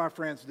that me and my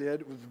friends did.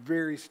 It was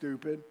very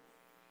stupid,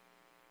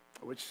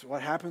 which is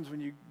what happens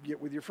when you get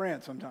with your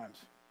friends sometimes.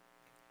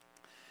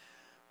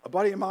 A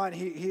buddy of mine,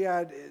 he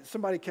had,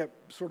 somebody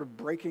kept sort of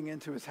breaking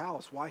into his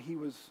house while he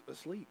was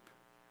asleep.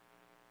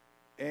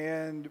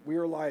 And we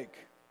were like,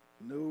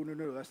 no,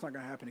 that's not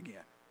going to happen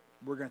again.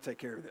 We're going to take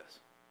care of this.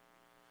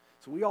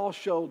 So we all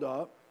showed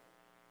up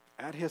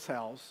at his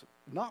house,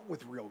 not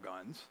with real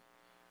guns,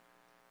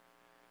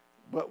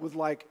 but with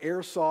like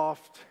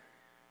airsoft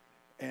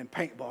and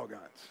paintball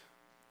guns.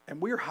 And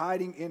we're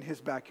hiding in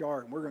his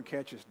backyard, and we're going to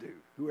catch this dude,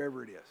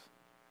 whoever it is.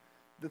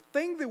 The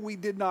thing that we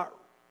did not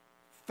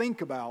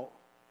think about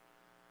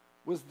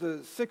was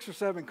the 6 or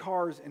 7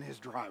 cars in his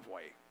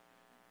driveway.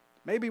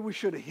 Maybe we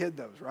should have hid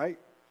those, right?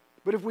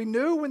 But if we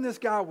knew when this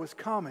guy was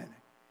coming,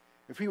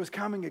 if he was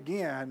coming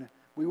again,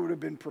 we would have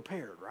been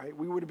prepared, right?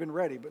 We would have been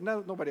ready. But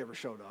nobody ever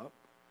showed up.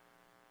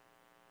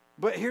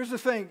 But here's the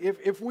thing.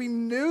 If we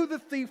knew the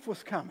thief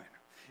was coming,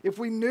 if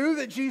we knew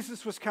that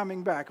Jesus was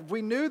coming back, if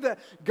we knew that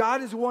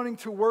God is wanting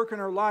to work in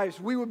our lives,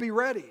 we would be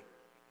ready.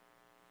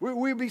 We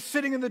would be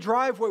sitting in the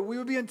driveway. We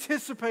would be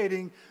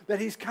anticipating that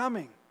He's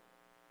coming.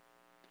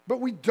 But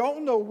we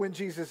don't know when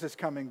Jesus is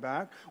coming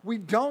back. We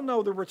don't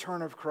know the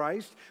return of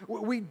Christ.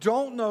 We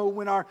don't know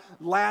when our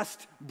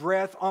last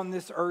breath on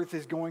this earth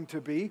is going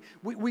to be.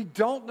 We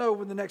don't know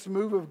when the next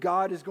move of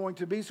God is going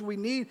to be. So we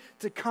need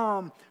to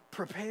come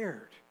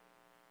prepared.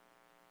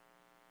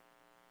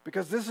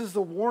 Because this is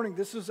the warning.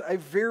 This is a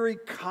very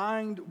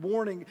kind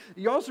warning.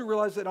 You also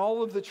realize that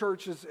all of the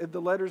churches, the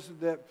letters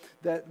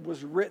that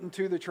was written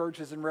to the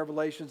churches in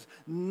Revelations,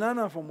 none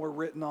of them were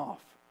written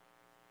off.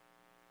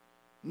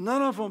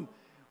 None of them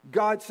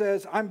God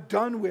says, I'm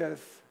done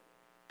with.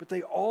 But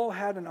they all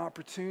had an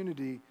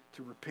opportunity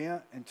to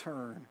repent and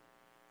turn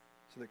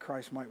so that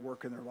Christ might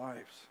work in their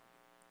lives.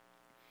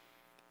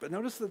 But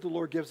notice that the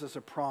Lord gives us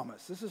a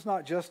promise. This is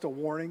not just a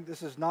warning.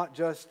 This is not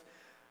just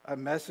a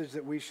message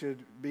that we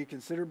should be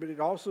considered, but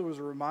it also is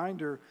a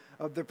reminder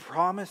of the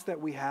promise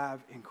that we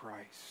have in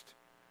Christ,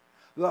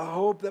 the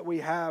hope that we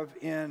have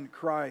in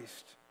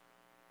Christ.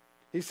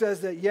 He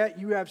says that yet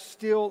you have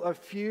still a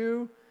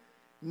few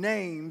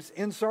names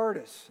in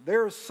Sardis.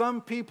 There are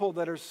some people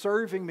that are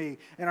serving me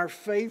and are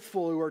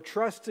faithful, who are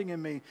trusting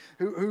in me,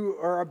 who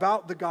are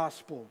about the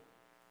gospel.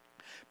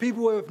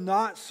 People who have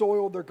not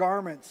soiled their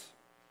garments.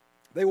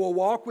 They will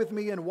walk with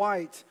me in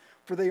white,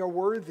 for they are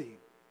worthy.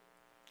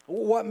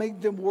 What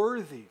made them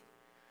worthy?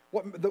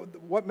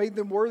 What made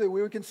them worthy?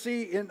 We can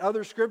see in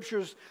other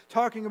scriptures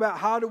talking about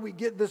how do we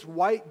get this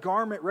white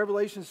garment.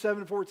 Revelation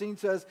 7:14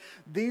 says,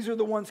 these are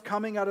the ones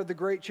coming out of the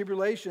great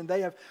tribulation.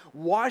 They have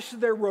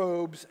washed their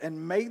robes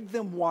and made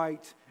them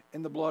white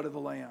in the blood of the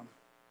Lamb.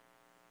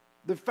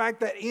 The fact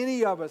that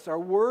any of us are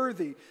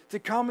worthy to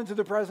come into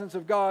the presence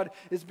of God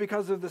is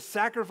because of the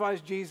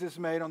sacrifice Jesus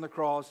made on the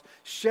cross,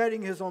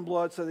 shedding His own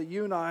blood so that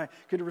you and I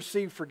could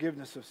receive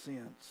forgiveness of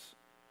sins.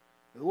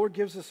 The Lord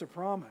gives us a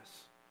promise.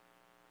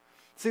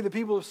 See, the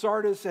people of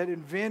Sardis had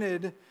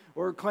invented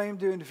or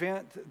claimed to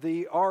invent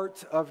the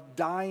art of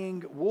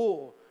dyeing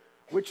wool,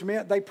 which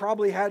meant they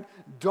probably had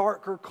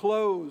darker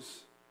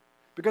clothes.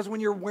 Because when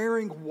you're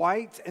wearing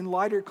white and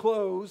lighter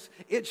clothes,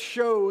 it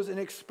shows and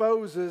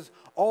exposes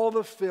all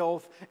the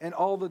filth and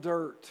all the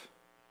dirt.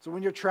 So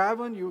when you're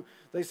traveling,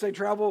 they say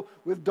travel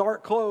with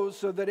dark clothes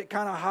so that it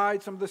kind of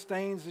hides some of the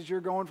stains as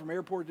you're going from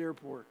airport to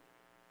airport.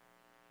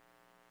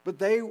 But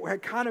they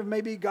had kind of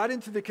maybe got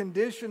into the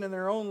condition in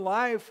their own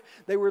life.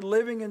 They were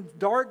living in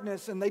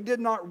darkness and they did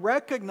not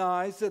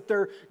recognize that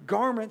their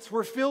garments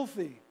were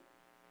filthy.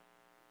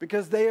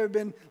 Because they have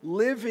been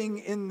living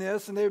in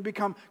this and they have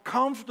become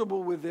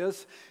comfortable with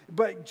this.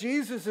 But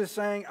Jesus is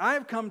saying,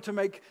 I've come to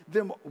make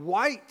them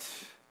white.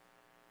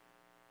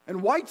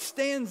 And white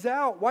stands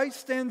out. White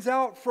stands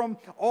out from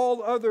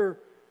all other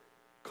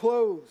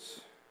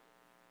clothes.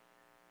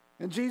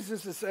 And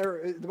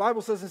the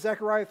Bible says in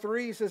Zechariah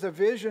 3, it says, a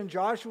vision,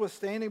 Joshua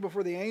standing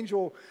before the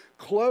angel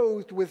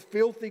clothed with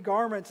filthy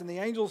garments. And the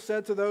angel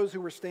said to those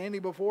who were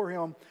standing before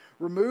him,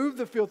 remove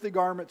the filthy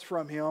garments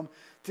from him.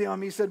 To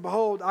him he said,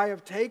 behold, I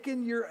have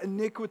taken your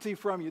iniquity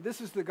from you. This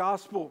is the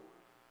gospel.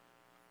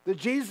 That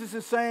Jesus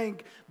is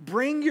saying,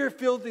 bring your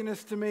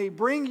filthiness to me.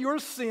 Bring your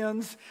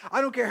sins.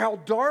 I don't care how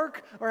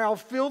dark or how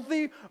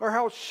filthy or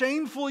how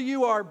shameful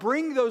you are.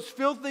 Bring those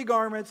filthy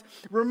garments.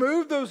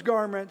 Remove those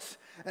garments.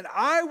 And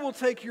I will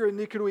take your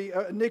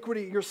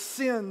iniquity, your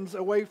sins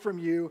away from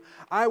you.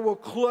 I will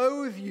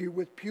clothe you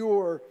with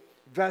pure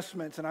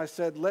vestments. And I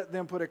said, let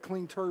them put a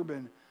clean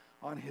turban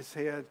on his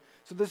head.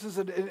 So this is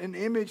an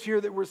image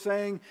here that we're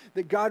saying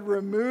that God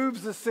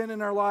removes the sin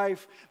in our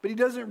life, but He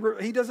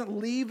doesn't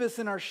leave us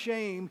in our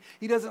shame.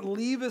 He doesn't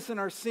leave us in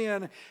our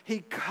sin. He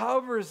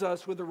covers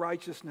us with the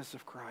righteousness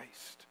of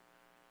Christ.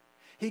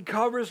 He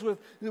covers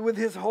with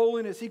His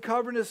holiness. He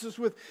covers us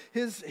with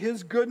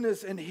His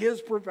goodness and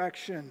His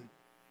perfection.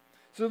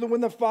 So that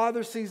when the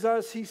Father sees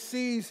us, He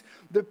sees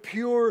the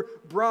pure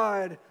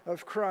bride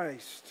of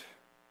Christ.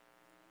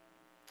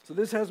 So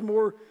this has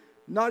more,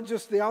 not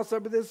just the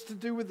outside, but this has to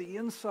do with the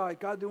inside.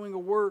 God doing a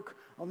work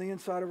on the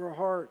inside of our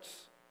hearts.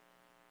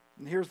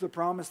 And here's the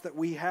promise that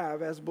we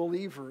have as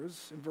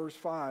believers in verse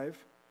 5,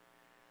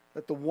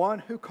 that the one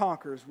who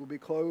conquers will be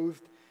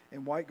clothed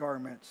in white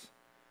garments,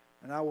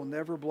 and I will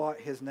never blot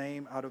his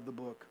name out of the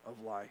book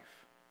of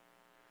life.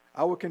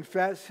 I will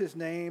confess his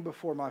name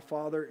before my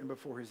Father and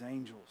before his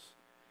angels.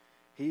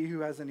 He who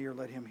has an ear,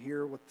 let him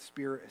hear what the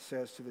Spirit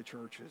says to the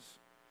churches.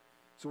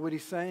 So what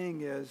he's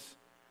saying is,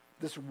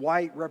 this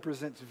white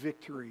represents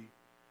victory.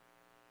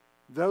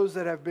 Those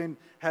that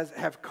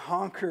have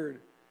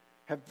conquered,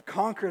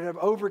 have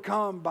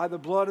overcome by the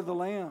blood of the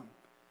Lamb,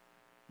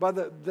 by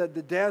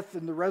the death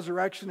and the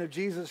resurrection of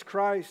Jesus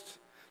Christ.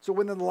 So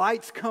when the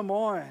lights come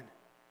on,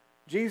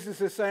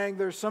 Jesus is saying,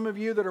 there's some of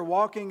you that are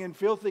walking in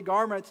filthy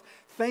garments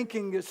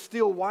thinking it's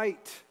still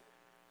white.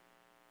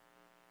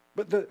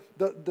 But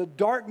the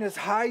darkness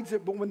hides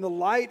it, but when the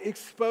light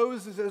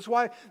exposes it,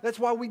 that's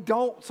why we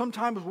don't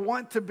sometimes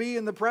want to be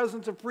in the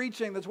presence of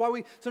preaching. That's why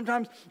we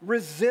sometimes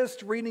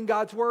resist reading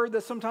God's Word.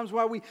 That's sometimes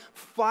why we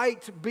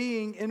fight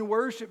being in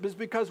worship, is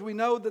because we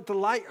know that the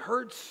light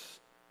hurts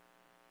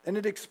and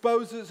it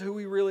exposes who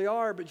we really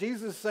are. But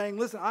Jesus is saying,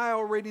 listen, I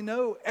already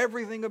know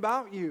everything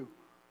about you.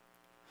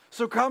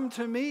 So come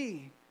to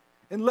me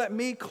and let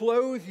me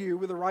clothe you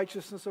with the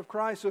righteousness of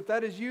Christ. So if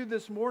that is you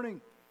this morning,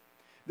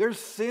 there's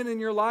sin in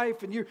your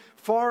life and you're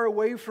far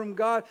away from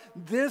God,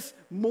 this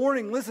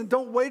morning, listen,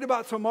 don't wait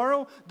about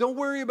tomorrow. Don't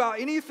worry about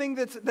anything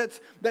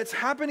that's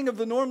happening of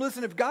the norm.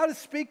 Listen, if God is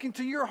speaking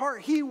to your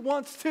heart, He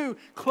wants to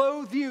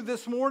clothe you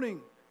this morning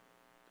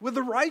with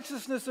the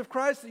righteousness of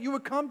Christ, that you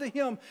would come to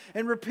Him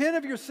and repent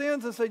of your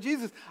sins and say,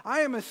 Jesus,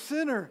 I am a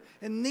sinner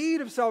in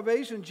need of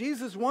salvation.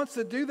 Jesus wants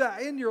to do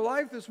that in your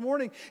life this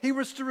morning. He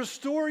wants to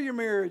restore your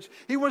marriage.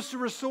 He wants to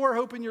restore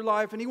hope in your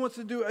life. And He wants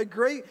to do a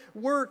great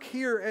work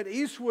here at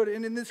Eastwood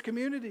and in this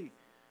community.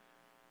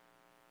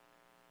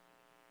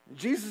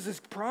 Jesus is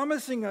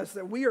promising us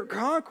that we are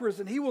conquerors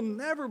and He will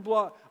never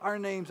blot our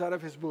names out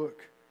of His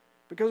book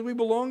because we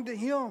belong to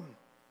Him.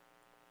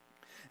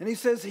 And He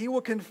says He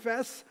will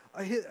confess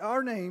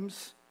our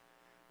names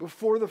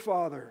before the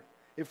Father.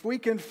 If we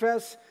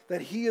confess that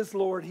He is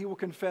Lord, He will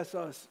confess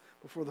us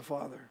before the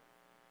Father.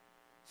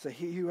 So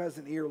he who has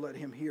an ear, let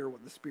him hear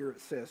what the Spirit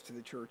says to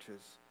the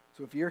churches.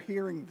 So if you're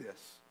hearing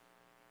this,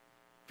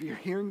 if you're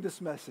hearing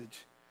this message,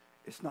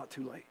 it's not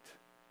too late.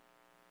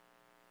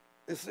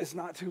 It's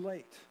not too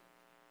late.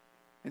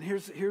 And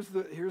here's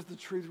the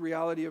truth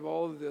reality of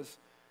all of this,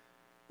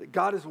 that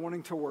God is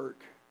wanting to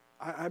work.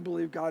 I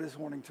believe God is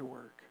wanting to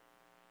work.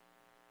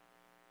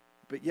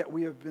 But yet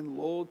we have been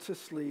lulled to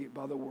sleep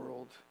by the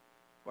world,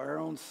 by our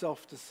own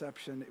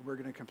self-deception. We're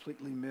going to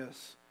completely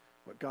miss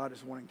what God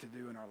is wanting to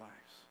do in our lives.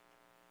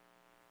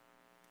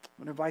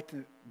 I'm going to invite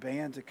the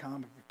band to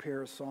come and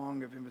prepare a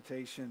song of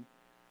invitation.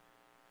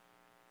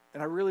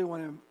 And I really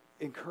want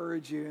to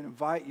encourage you and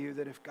invite you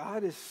that if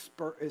God is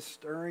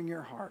stirring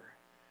your heart,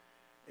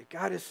 if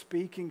God is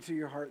speaking to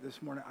your heart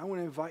this morning, I want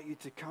to invite you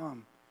to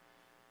come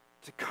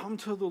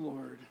to the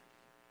Lord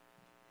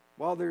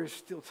while there is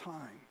still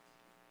time.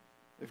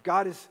 If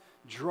God is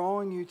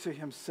drawing you to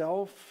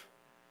Himself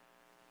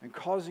and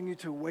causing you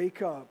to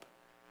wake up,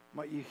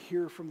 might you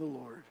hear from the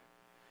Lord.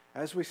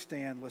 As we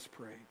stand, let's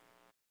pray.